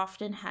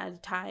often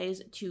had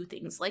ties to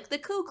things like the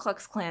Ku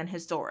Klux Klan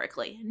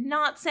historically.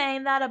 Not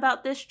saying that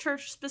about this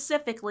church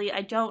specifically,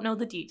 I don't know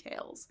the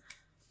details.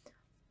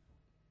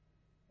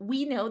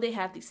 We know they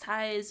have these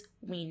ties,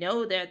 we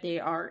know that they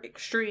are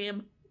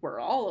extreme, we're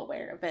all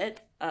aware of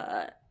it.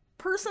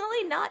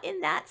 Personally, not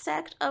in that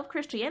sect of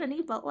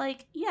Christianity, but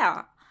like,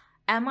 yeah,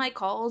 am I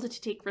called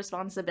to take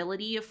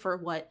responsibility for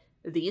what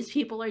these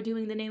people are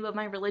doing in the name of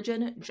my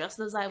religion, just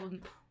as I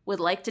would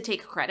like to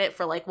take credit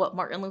for like what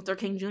Martin Luther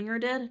King Jr.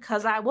 did?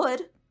 Because I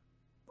would.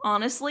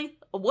 Honestly,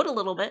 I would a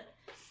little bit.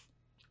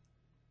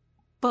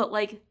 But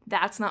like,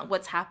 that's not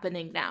what's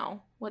happening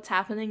now. What's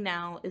happening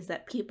now is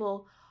that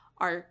people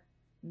are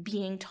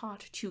being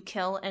taught to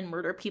kill and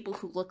murder people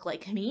who look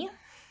like me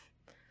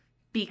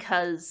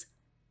because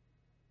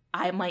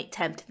I might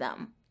tempt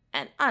them.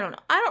 And I don't know.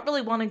 I don't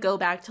really want to go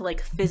back to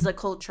like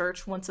physical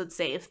church once it's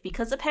safe,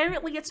 because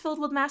apparently it's filled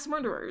with mass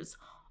murderers.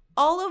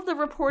 All of the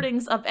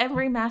reportings of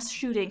every mass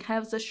shooting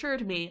has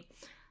assured me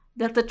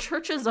that the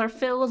churches are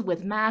filled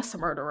with mass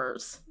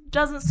murderers.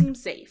 Doesn't seem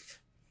safe.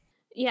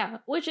 Yeah,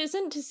 which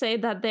isn't to say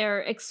that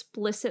they're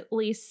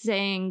explicitly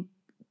saying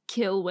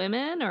kill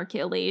women or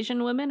kill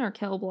Asian women or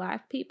kill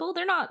black people.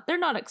 They're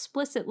not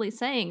explicitly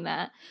saying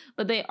that,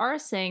 but they are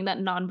saying that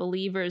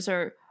non-believers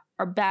are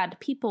bad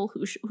people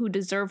who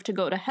deserve to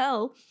go to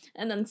hell,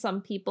 and then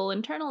some people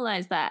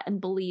internalize that and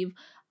believe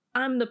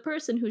I'm the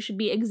person who should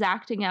be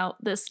exacting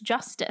out this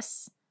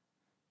justice.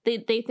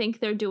 They think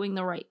they're doing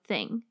the right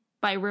thing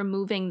by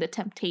removing the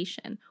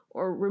temptation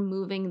or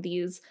removing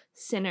these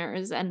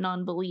sinners and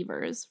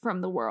non-believers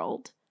from the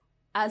world.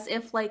 As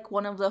if, like,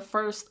 one of the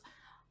first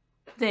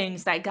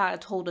things that God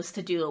told us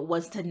to do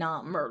was to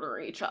not murder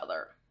each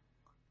other.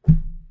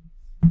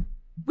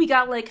 We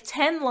got like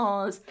 10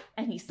 laws,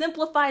 and he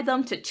simplified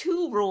them to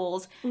 2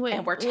 rules,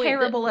 and we're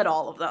terrible at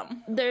all of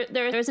them.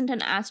 There isn't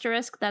an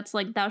asterisk that's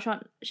like, thou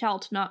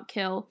shalt not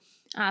kill,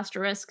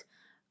 asterisk,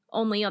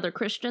 only other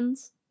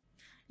Christians.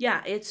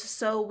 Yeah, it's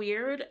so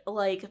weird.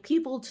 Like,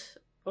 people...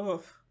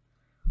 ugh.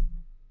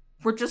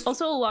 We're just...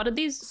 Also, a lot of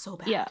these... so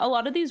bad. Yeah, a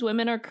lot of these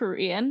women are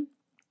Korean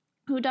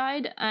who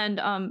died, and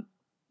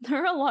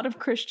there are a lot of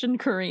Christian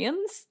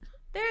Koreans.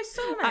 There's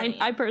so many.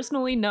 I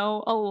personally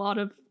know a lot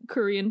of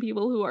Korean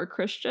people who are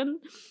Christian.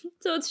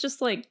 So it's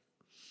just like...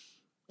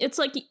 It's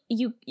like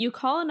you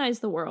colonize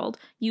the world,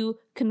 you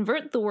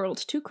convert the world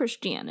to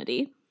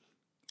Christianity,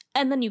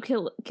 and then you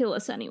kill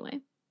us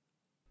anyway.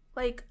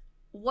 Like,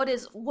 what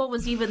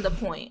was even the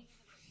point?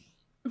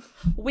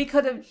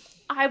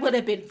 I would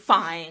have been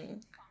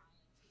fine.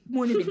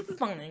 Would have been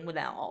fine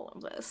without all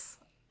of this.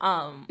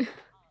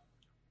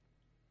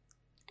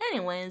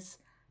 Anyways,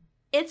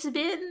 it's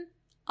been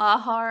a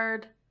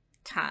hard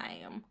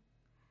time.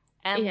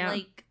 And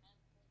like,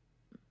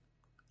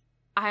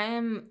 I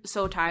am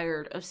so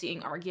tired of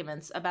seeing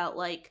arguments about,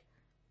 like,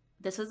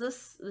 this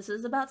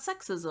is about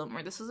sexism,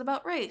 or this is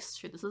about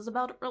race, or this is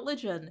about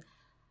religion.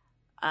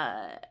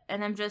 And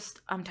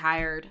I'm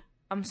tired.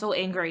 I'm so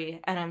angry,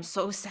 and I'm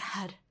so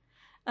sad.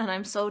 And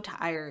I'm so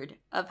tired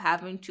of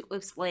having to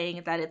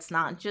explain that it's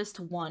not just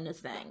one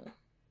thing.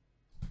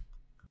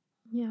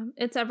 Yeah,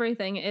 it's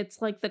everything.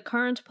 It's like the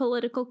current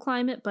political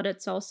climate, but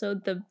it's also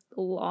the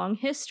long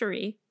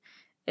history.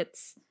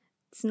 It's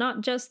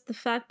not just the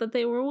fact that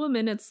they were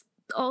women, it's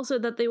also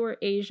that they were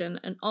Asian,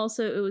 and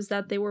also it was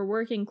that they were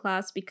working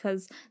class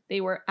because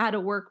they were at a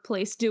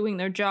workplace doing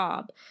their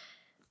job.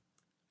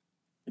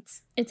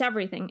 It's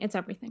everything. It's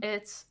everything.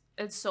 It's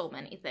so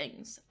many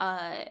things.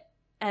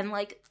 And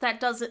like, that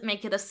doesn't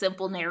make it a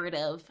simple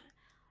narrative.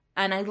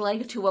 And I'd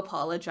like to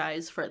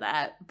apologize for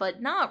that, but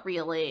not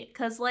really,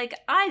 because, like,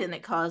 I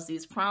didn't cause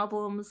these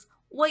problems.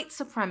 White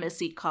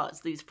supremacy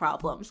caused these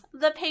problems.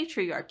 The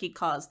patriarchy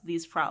caused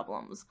these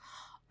problems.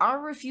 Our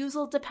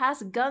refusal to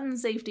pass gun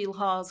safety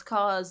laws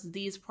caused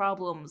these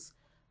problems.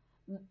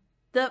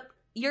 The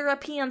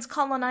Europeans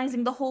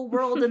colonizing the whole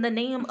world in the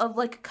name of,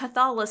 like,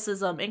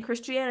 Catholicism and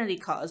Christianity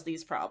caused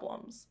these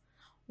problems.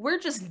 We're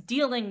just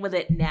dealing with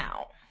it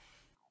now.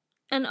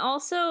 And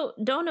also,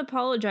 don't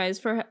apologize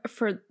for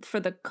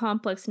the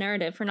complex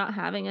narrative, for not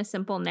having a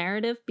simple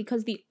narrative,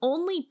 because the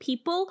only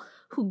people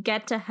who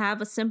get to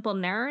have a simple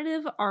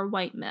narrative are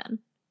white men.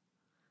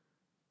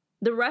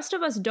 The rest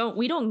of us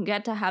we don't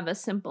get to have a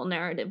simple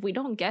narrative. We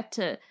don't get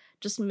to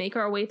just make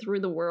our way through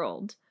the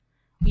world.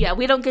 Yeah,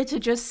 we don't get to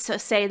just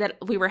say that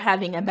we were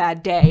having a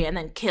bad day and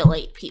then kill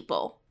 8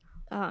 people.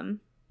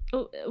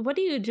 What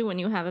do you do when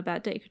you have a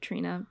bad day,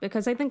 Katrina?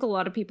 Because I think a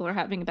lot of people are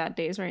having bad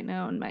days right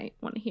now and might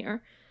want to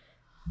hear.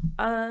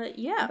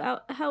 Yeah.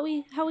 About how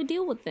we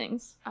deal with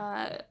things.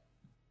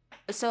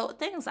 So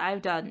things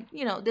I've done,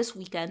 this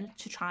weekend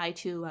to try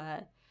to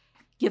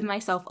give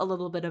myself a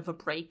little bit of a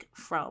break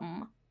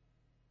from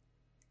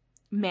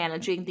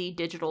managing the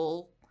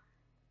digital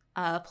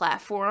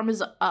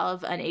platforms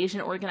of an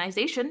Asian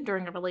organization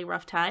during a really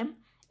rough time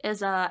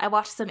is I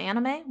watched some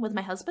anime with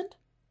my husband.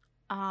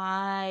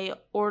 I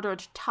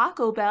ordered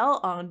Taco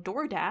Bell on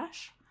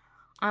DoorDash.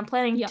 I'm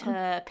planning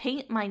to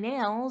paint my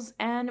nails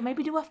and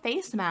maybe do a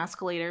face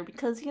mask later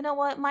because, you know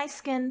what, my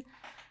skin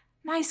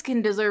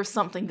deserves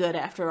something good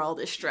after all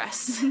this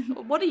stress.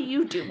 What do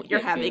you do when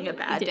you're having a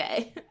bad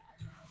day?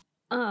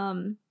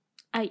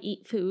 I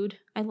eat food.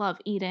 I love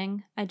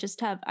eating. I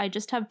just have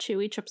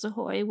Chewy Chips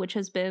Ahoy, which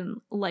has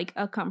been like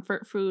a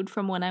comfort food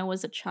from when I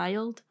was a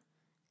child,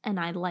 and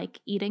I like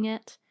eating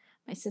it.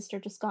 My sister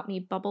just got me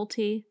bubble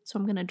tea, so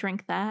I'm gonna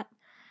drink that.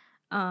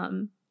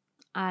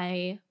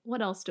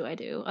 What else do I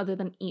do other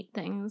than eat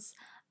things?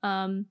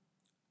 I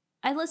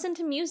listen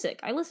to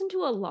music. I listen to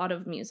a lot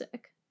of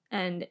music,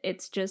 and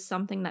it's just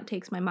something that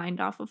takes my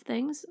mind off of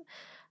things.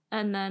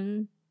 And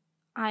then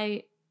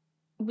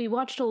we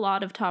watched a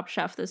lot of Top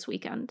Chef this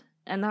weekend,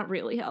 and that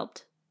really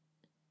helped.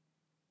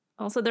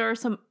 Also, there are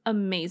some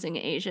amazing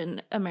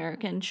Asian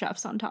American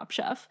chefs on Top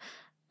Chef,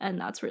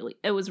 and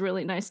it was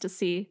really nice to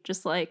see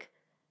just like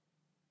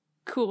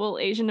cool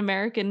Asian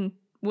American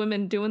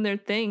women doing their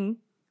thing,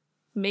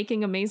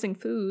 making amazing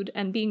food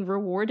and being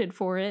rewarded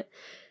for it.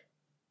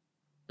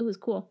 It was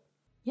cool.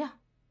 Yeah.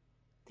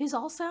 These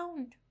all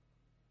sound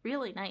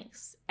really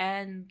nice.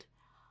 And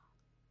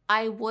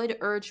I would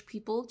urge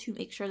people to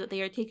make sure that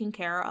they are taking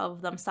care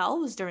of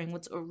themselves during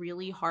what's a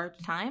really hard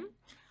time.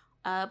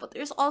 But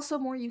there's also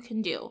more you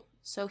can do.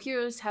 So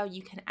here's how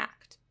you can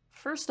act.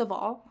 First of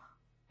all,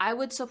 I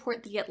would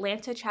support the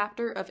Atlanta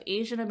chapter of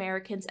Asian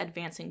Americans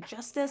Advancing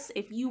Justice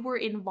if you were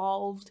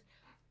involved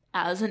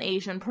as an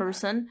Asian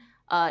person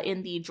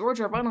in the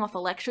Georgia runoff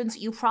elections.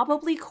 You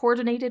probably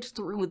coordinated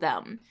through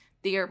them.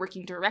 They are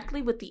working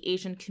directly with the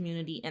Asian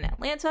community in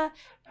Atlanta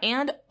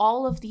and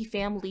all of the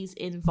families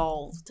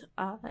involved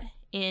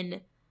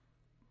in,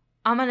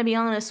 I'm going to be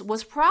honest,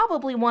 was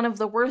probably one of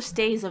the worst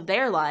days of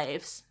their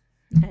lives.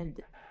 And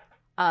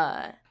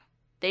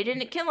they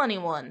didn't kill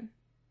anyone.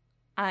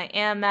 I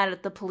am mad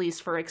at the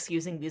police for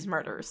excusing these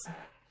murders.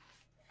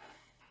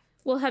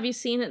 Well, have you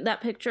seen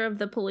that picture of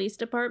the police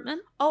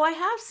department? Oh, I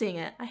have seen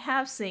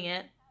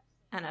it.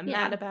 And I'm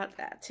mad about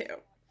that too.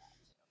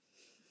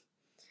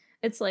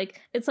 It's like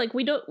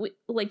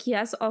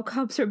yes, all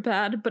cops are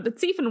bad, but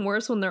it's even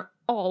worse when they're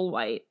all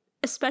white,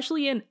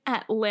 especially in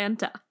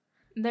Atlanta.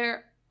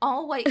 They're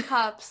all white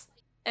cops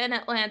in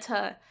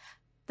Atlanta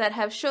that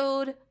have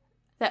showed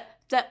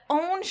that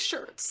own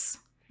shirts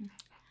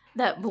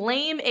that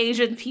blame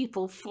Asian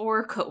people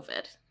for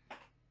COVID.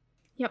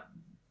 Yep.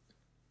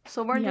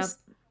 So we're just...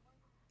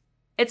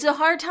 It's a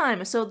hard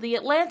time. So the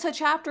Atlanta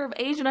chapter of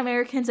Asian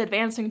Americans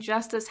Advancing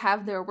Justice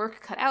have their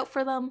work cut out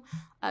for them.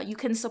 You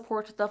can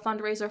support the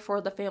fundraiser for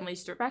the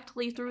families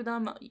directly through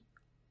them.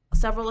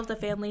 Several of the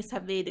families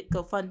have made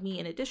GoFundMe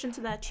in addition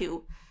to that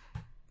to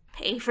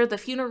pay for the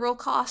funeral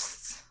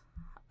costs.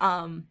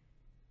 And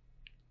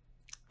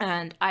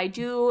I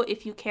do,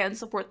 if you can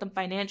support them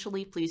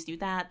financially, please do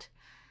that.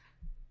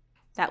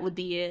 That would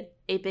be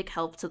a big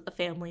help to the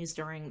families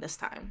during this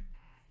time.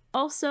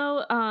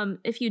 Also,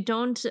 if you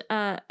don't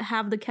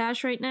have the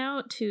cash right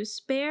now to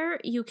spare,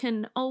 you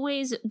can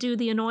always do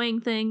the annoying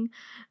thing.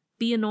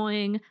 Be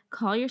annoying.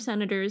 Call your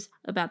senators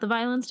about the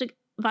Violence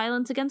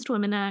Against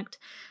Women Act.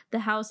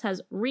 The House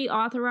has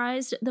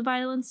reauthorized the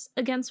Violence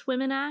Against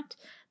Women Act.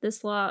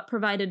 This law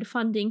provided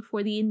funding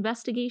for the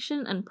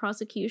investigation and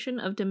prosecution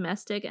of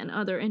domestic and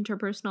other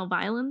interpersonal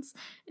violence,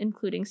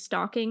 including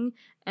stalking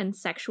and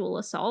sexual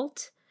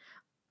assault.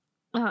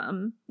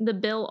 The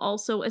bill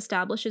also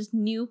establishes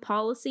new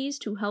policies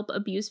to help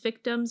abuse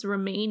victims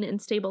remain in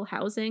stable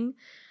housing,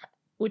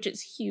 which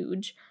is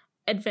huge.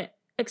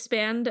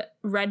 Expand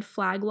red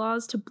flag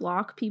laws to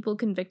block people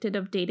convicted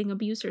of dating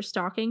abuse or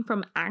stalking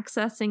from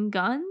accessing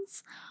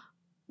guns,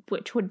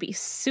 which would be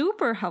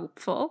super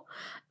helpful.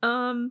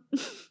 And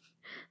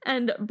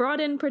brought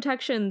in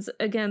protections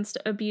against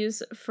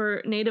abuse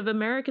for Native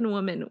American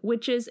women,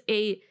 which is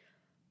a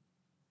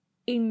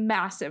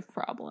massive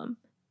problem.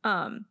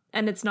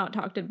 And it's not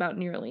talked about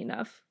nearly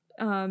enough.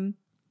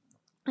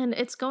 And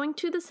it's going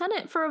to the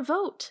Senate for a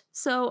vote.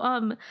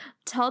 So,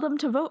 tell them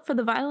to vote for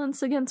the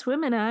Violence Against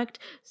Women Act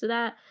so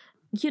that,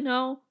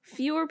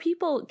 fewer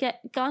people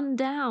get gunned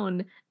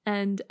down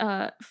and,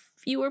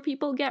 fewer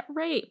people get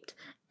raped.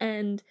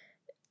 And,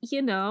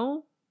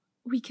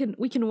 we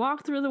can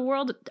walk through the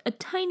world a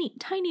tiny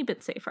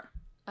bit safer.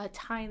 A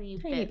tiny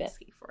bit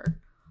safer.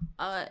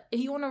 If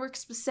you want to work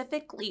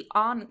specifically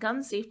on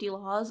gun safety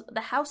laws,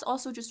 the House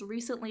also just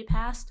recently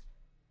passed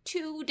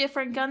 2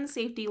 different gun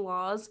safety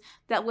laws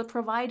that would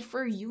provide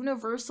for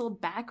universal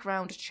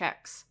background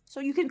checks. So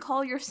you can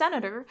call your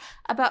senator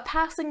about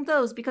passing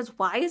those, because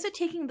why is it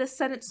taking the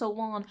Senate so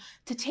long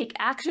to take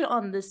action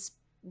on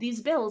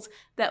these bills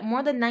that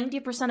more than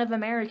 90% of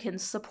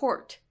Americans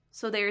support?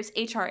 So there's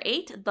H.R.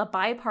 8, the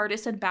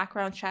Bipartisan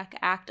Background Check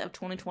Act of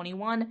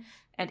 2021,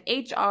 and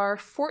H.R.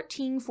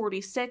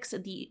 1446,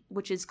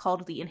 which is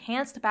called the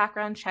Enhanced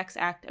Background Checks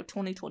Act of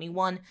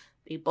 2021.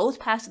 They both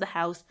passed the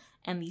House,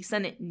 and the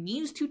Senate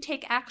needs to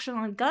take action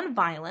on gun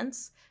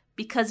violence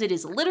because it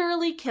is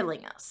literally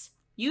killing us.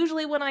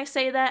 Usually when I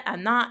say that,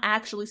 I'm not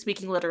actually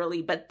speaking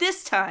literally, but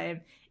this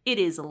time, it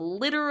is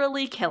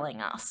literally killing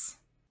us.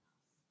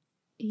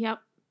 Yep.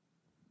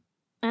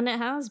 And it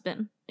has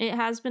been. It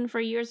has been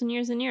for years and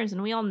years and years,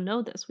 and we all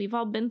know this. We've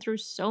all been through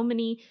so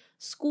many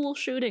school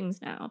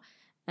shootings now,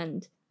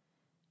 and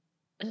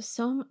there's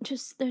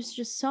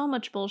just so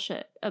much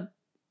bullshit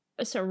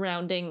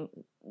surrounding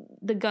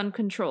the gun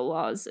control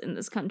laws in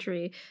this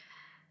country.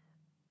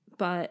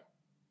 But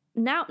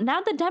now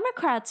the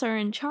Democrats are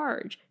in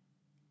charge,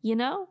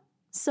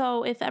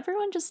 So if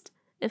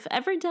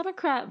every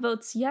Democrat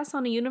votes yes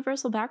on a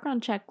universal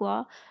background check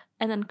law,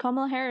 and then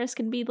Kamala Harris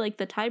can be like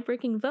the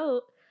tie-breaking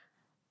vote,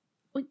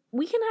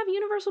 we can have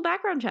universal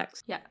background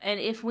checks. Yeah, and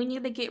if we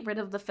need to get rid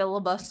of the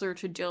filibuster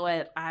to do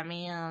it, I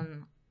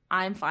mean,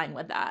 I'm fine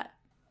with that.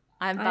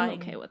 I'm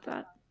okay with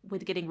that.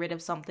 With getting rid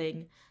of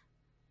something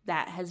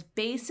that has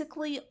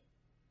basically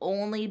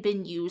only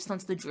been used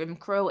since the Jim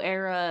Crow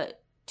era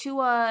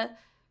to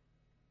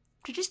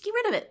just get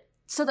rid of it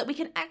so that we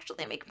can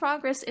actually make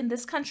progress in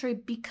this country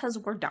because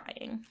we're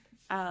dying.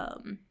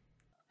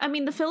 I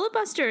mean, the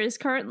filibuster is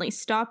currently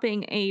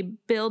stopping a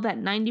bill that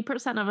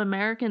 90% of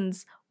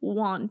Americans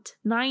want.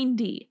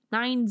 90.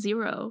 That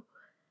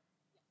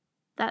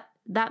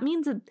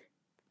means that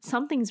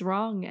something's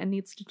wrong and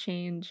needs to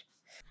change.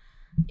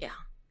 Yeah,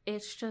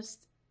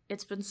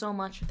 it's been so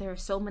much. There are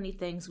so many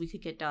things we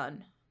could get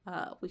done.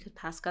 We could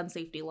pass gun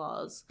safety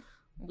laws.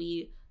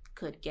 We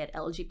could get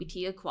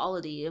LGBT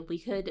equality. Uh, we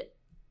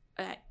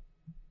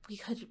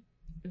could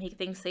make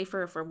things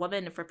safer for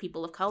women and for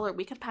people of color.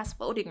 We could pass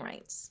voting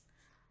rights.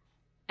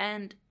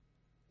 And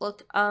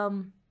look,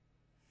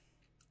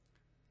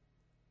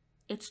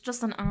 it's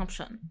just an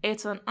option.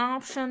 It's an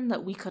option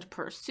that we could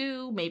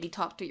pursue. Maybe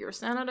talk to your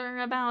senator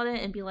about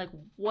it and be like,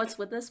 "What's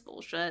with this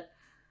bullshit?"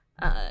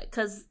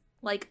 Because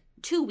like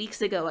 2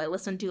 weeks ago, I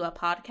listened to a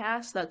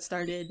podcast that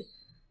started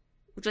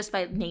just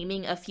by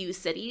naming a few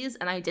cities,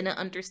 and I didn't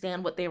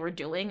understand what they were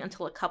doing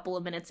until a couple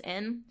of minutes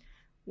in,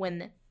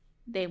 when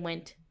they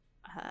went,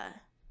 uh,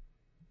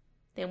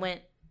 they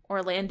went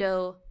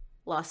Orlando,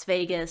 Las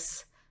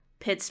Vegas,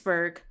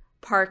 Pittsburgh,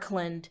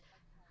 Parkland,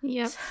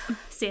 Yep.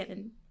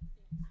 San,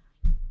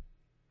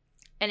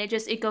 and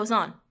it goes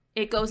on.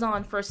 It goes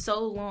on for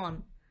so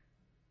long,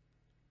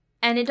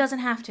 and it doesn't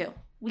have to.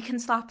 We can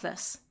stop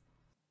this.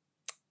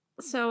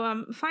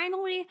 So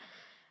finally,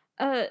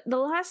 the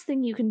last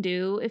thing you can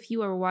do if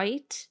you are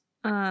white,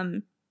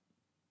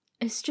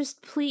 is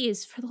just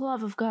please, for the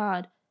love of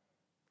God,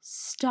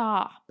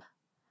 stop.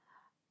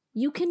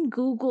 You can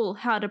Google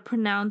how to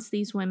pronounce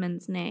these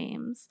women's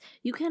names.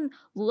 You can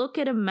look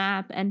at a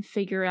map and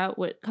figure out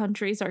what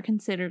countries are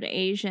considered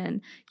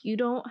Asian. You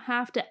don't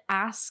have to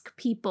ask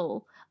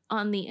people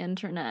on the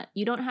internet.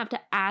 You don't have to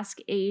ask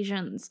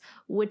Asians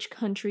which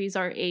countries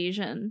are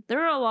Asian.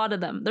 There are a lot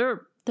of them.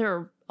 There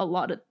are a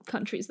lot of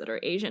countries that are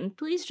Asian.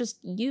 Please just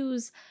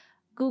use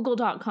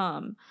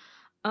google.com.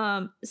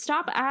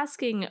 Stop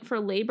asking for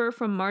labor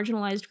from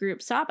marginalized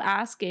groups. Stop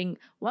asking,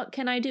 what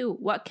can I do?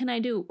 What can I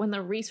do? When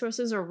the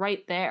resources are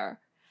right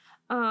there.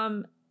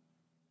 And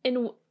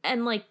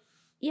like,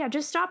 yeah,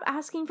 just stop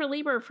asking for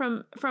labor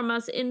from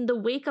us in the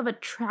wake of a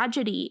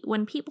tragedy,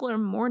 when people are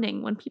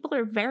mourning, when people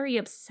are very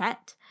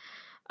upset.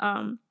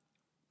 When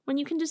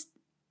you can just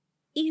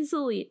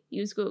easily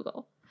use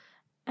Google.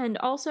 And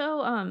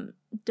also,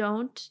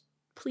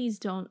 please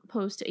don't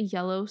post a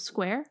yellow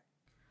square.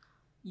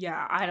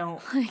 Yeah, I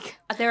don't like.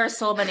 There are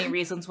so many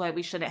reasons why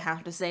we shouldn't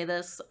have to say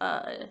this,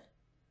 but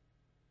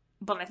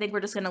I think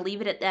we're just gonna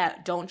leave it at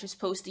that. Don't just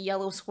post a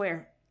yellow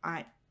square.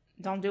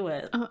 Don't do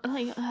it.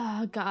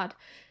 Oh God,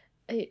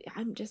 I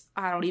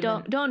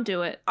don't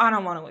do it. I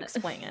don't want to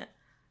explain it.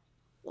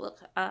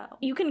 Look,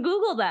 you can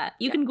Google that.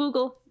 You can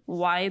Google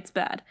why it's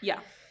bad.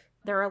 Yeah,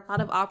 there are a lot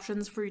of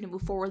options for you to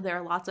move forward.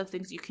 There are lots of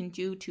things you can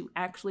do to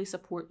actually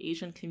support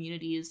Asian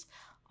communities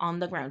on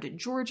the ground in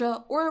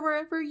Georgia or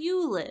wherever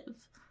you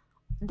live.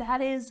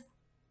 That is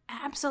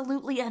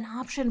absolutely an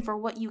option for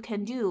what you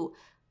can do.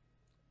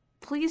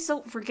 Please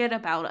don't forget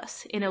about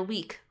us in a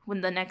week when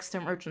the next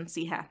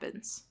emergency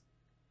happens.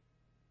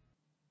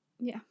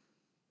 Yeah,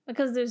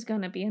 because there's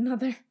gonna be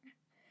another.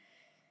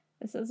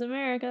 This is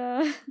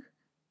America.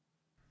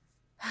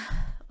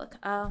 Look,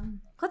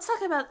 let's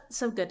talk about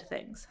some good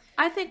things.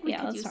 I think we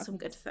could use some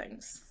good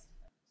things.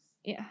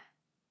 Yeah.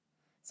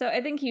 So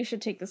I think you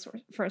should take this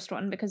first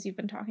one because you've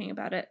been talking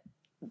about it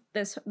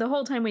the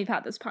whole time we've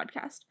had this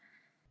podcast.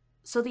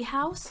 So the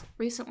House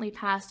recently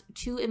passed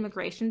 2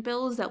 immigration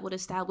bills that would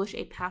establish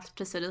a path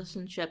to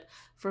citizenship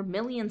for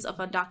millions of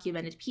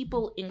undocumented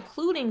people,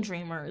 including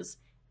Dreamers,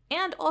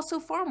 and also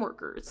farm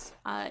workers.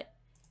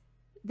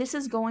 This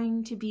is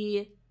going to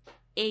be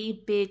a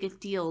big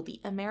deal.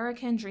 The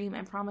American Dream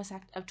and Promise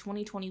Act of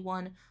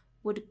 2021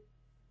 would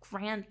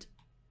grant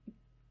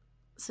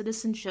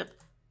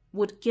citizenship,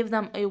 would give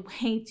them a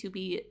way to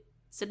be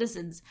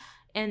citizens.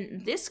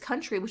 And this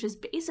country, which is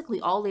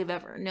basically all they've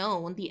ever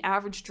known, the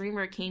average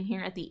dreamer came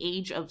here at the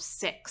age of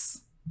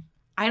 6.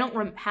 I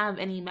don't have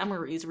any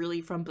memories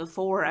really from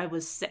before I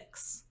was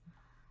 6.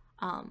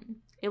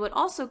 It would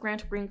also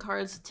grant green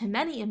cards to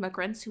many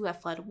immigrants who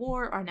have fled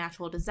war or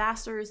natural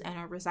disasters and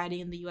are residing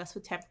in the U.S.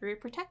 with temporary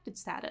protected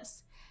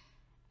status.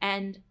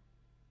 And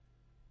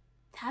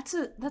that's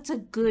a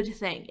good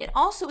thing. It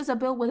also is a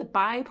bill with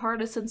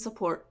bipartisan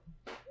support.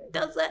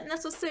 Does that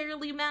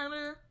necessarily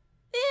matter?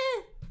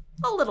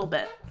 A little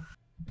bit.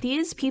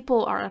 These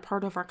people are a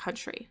part of our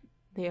country.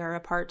 They are a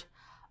part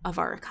of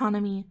our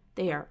economy.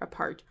 They are a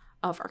part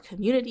of our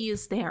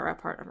communities. They are a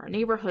part of our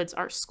neighborhoods,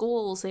 our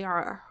schools. They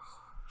are our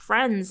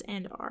friends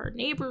and our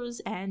neighbors,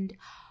 and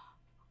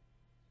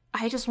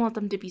I just want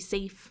them to be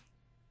safe.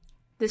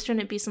 This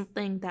shouldn't be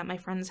something that my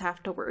friends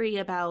have to worry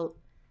about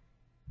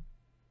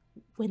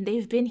when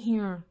they've been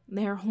here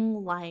their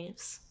whole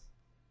lives.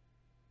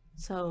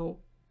 So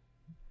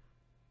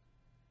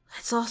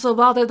let's also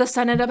bother the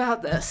Senate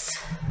about this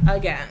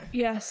again.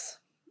 Yes,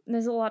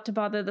 there's a lot to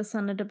bother the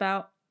Senate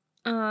about.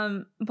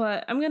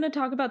 But I'm going to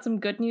talk about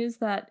some good news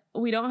that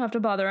we don't have to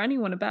bother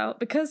anyone about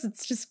because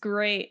it's just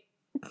great.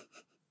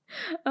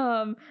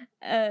 And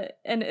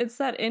it's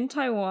that in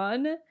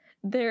Taiwan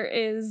there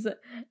is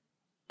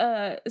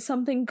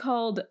something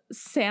called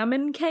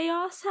salmon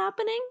chaos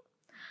happening,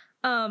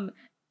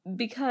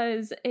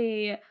 because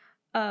a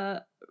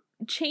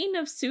chain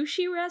of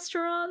sushi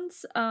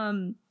restaurants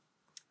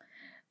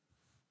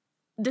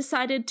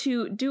decided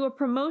to do a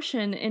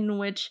promotion in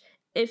which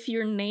if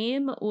your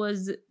name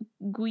was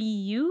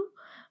Guiyu,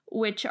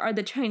 which are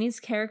the Chinese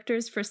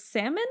characters for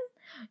salmon,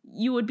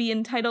 you would be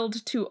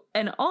entitled to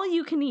an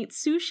all-you-can-eat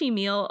sushi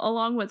meal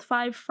along with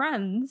 5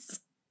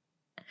 friends.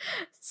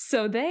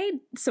 So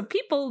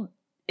people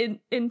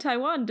in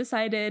Taiwan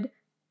decided,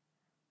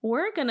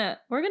 we're gonna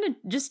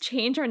just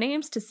change our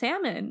names to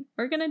salmon.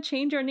 We're gonna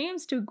change our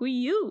names to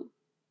Guiyu.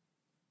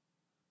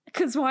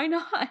 'Cause why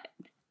not?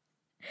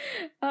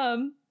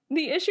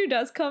 The issue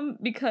does come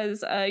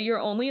because you're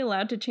only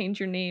allowed to change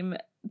your name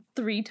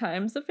 3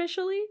 times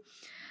officially.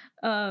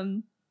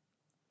 And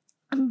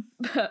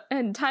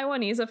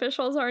Taiwanese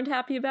officials aren't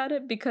happy about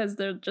it because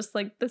they're just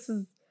like,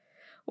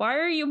 why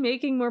are you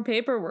making more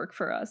paperwork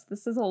for us?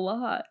 This is a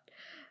lot.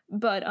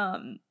 But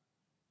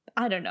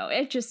I don't know,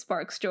 it just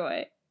sparks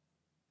joy.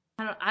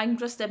 I'm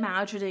just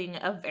imagining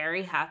a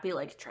very happy,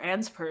 like,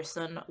 trans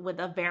person with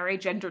a very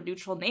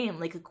gender-neutral name,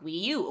 like a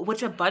Guiyu,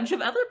 which a bunch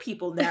of other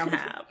people now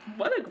have.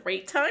 What a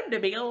great time to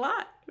be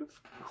alive.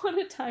 What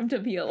a time to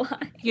be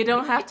alive. You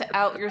don't have to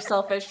out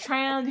yourself as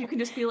trans. You can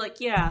just be like,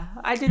 yeah,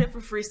 I did it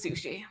for free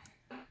sushi.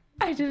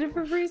 I did it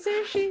for free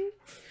sushi.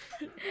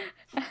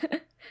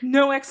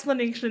 No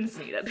explanations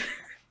needed.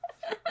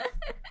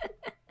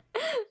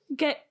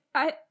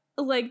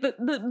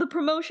 The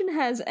promotion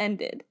has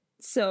ended.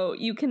 So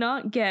you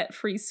cannot get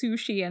free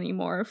sushi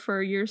anymore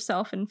for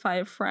yourself and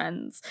 5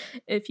 friends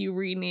if you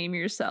rename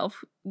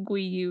yourself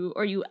Guiyu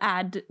or you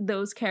add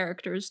those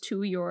characters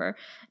to your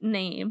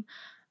name.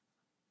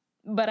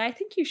 But I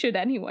think you should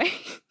anyway.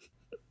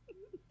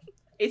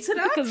 It's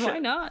an option. Because why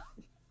not?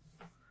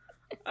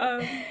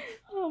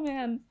 Oh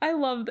man, I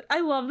love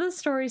this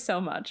story so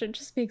much. It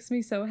just makes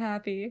me so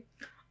happy.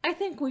 I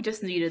think we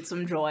just needed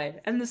some joy,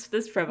 and this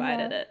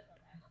provided it.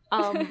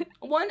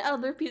 One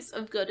other piece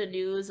of good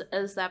news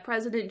is that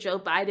President Joe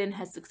Biden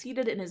has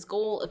succeeded in his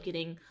goal of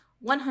getting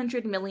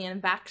 100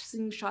 million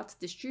vaccine shots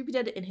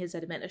distributed in his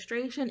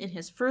administration in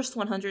his first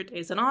 100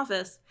 days in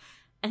office.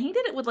 And he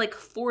did it with like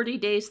 40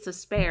 days to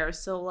spare,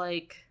 so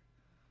like,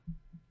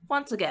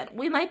 once again,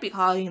 we might be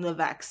hogging the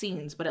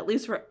vaccines, but at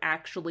least we're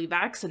actually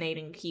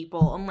vaccinating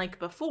people, unlike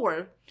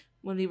before,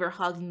 when we were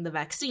hogging the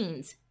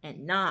vaccines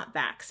and not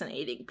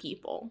vaccinating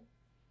people.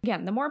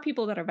 Again, the more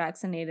people that are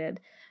vaccinated,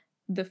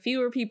 the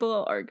fewer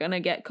people are gonna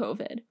get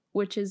COVID,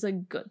 which is a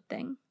good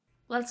thing.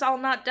 Let's all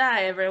not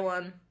die,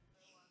 everyone.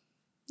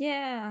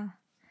 Yeah.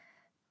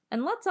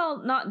 And let's all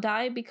not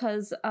die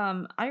because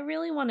I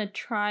really want to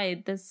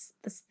try this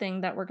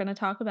thing that we're going to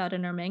talk about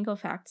in our Mango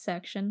Fact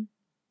section.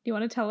 Do you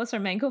want to tell us our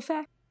Mango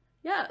Fact?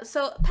 Yeah,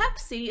 so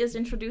Pepsi is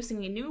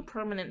introducing a new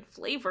permanent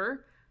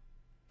flavor,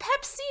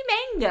 Pepsi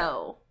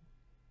Mango.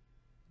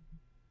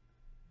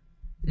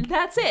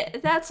 That's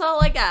it. That's all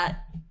I got.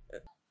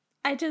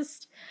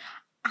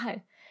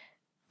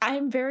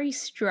 I'm very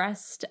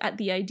stressed at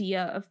the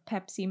idea of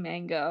Pepsi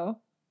Mango.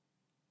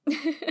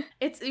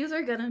 It's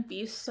either gonna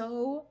be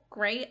so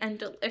great and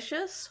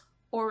delicious,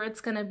 or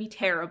it's gonna be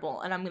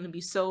terrible, and I'm gonna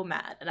be so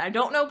mad. And I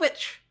don't know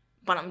which,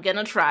 but I'm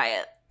gonna try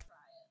it.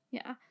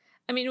 Yeah.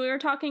 I mean, we were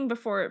talking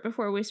before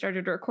we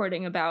started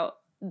recording about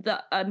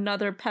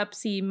another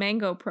Pepsi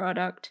Mango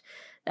product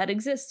that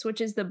exists, which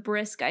is the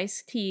Brisk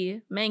Iced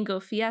Tea Mango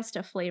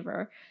Fiesta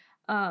flavor,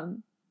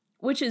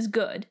 which is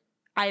good.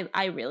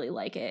 I really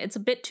like it. It's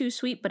a bit too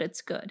sweet, but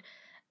it's good.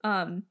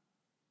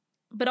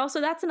 But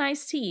also, that's an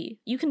iced tea.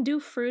 You can do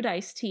fruit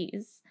iced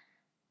teas.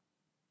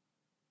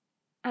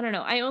 I don't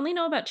know. I only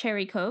know about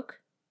cherry Coke.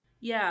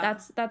 Yeah.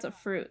 That's a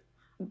fruit.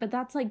 But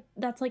that's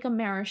like a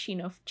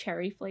maraschino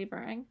cherry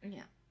flavoring.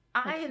 Yeah.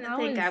 I didn't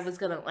think I was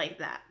gonna like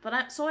that. But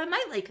I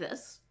might like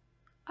this.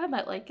 I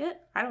might like it.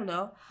 I don't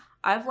know.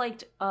 I've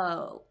liked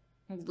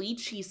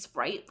lychee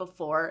Sprite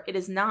before. It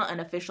is not an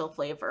official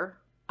flavor.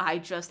 I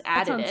just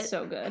added it. That sounds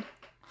so good.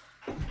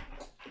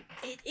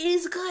 It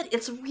is good.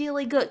 It's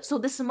really good. So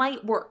this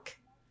might work.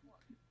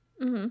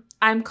 Mm-hmm.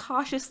 I'm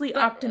cautiously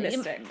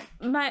optimistic.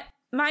 My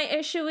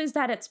issue is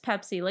that it's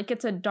Pepsi. Like,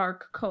 it's a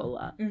dark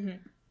cola.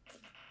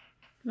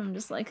 Mm-hmm. I'm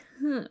just like,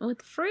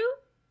 with fruit?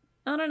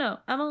 I don't know.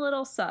 I'm a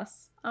little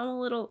sus. I'm a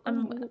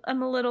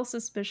little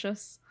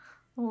suspicious.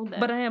 A little bit.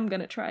 But I am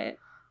gonna try it.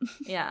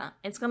 Yeah,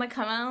 it's gonna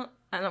come out,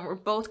 and then we're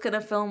both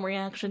gonna film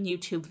reaction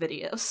YouTube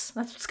videos.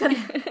 That's what's gonna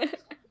happen.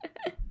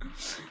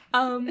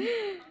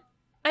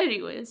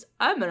 Anyways,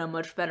 I'm in a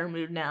much better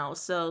mood now,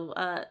 so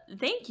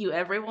thank you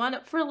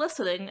everyone for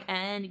listening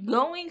and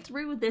going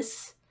through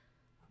this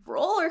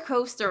roller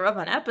coaster of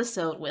an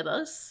episode with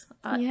us.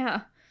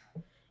 Yeah.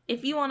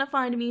 If you want to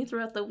find me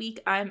throughout the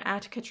week, I'm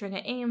at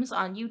Katrina Eames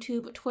on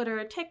YouTube,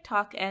 Twitter,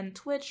 TikTok, and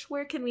Twitch.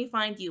 Where can we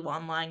find you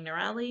online,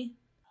 Nirali?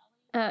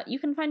 You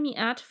can find me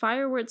at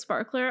Fireword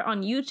Sparkler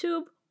on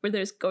YouTube, where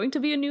there's going to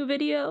be a new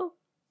video,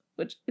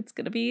 which it's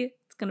gonna be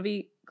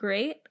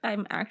great.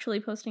 I'm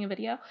actually posting a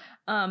video.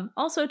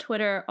 Also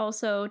Twitter,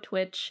 also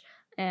Twitch,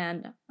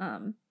 and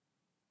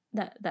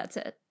that's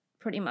it,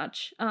 pretty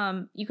much.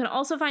 You can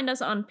also find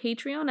us on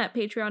Patreon at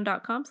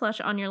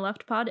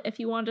patreon.com/onyourleftpod if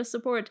you want to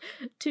support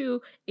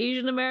 2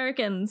 Asian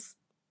Americans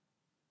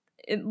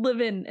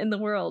living in the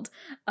world.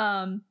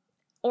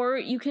 or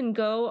you can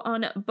go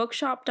on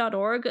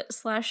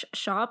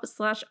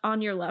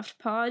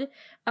bookshop.org/shop/onyourleftpod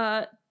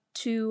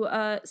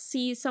to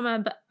see some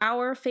of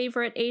our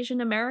favorite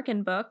Asian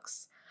American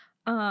books,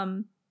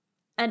 and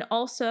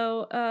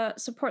also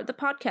support the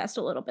podcast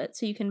a little bit.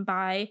 So you can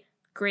buy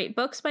great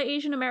books by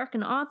Asian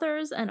American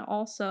authors and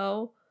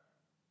also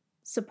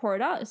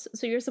support us.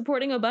 So you're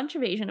supporting a bunch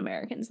of Asian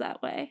Americans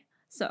that way.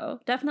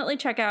 So definitely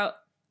check out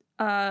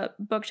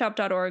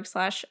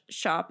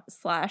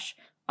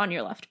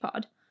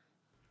bookshop.org/shop/onyourleftpod.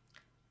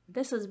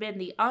 This has been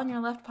the On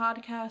Your Left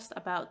podcast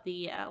about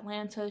the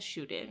Atlanta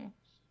shooting.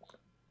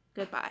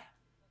 Goodbye.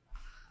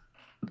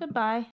 Goodbye.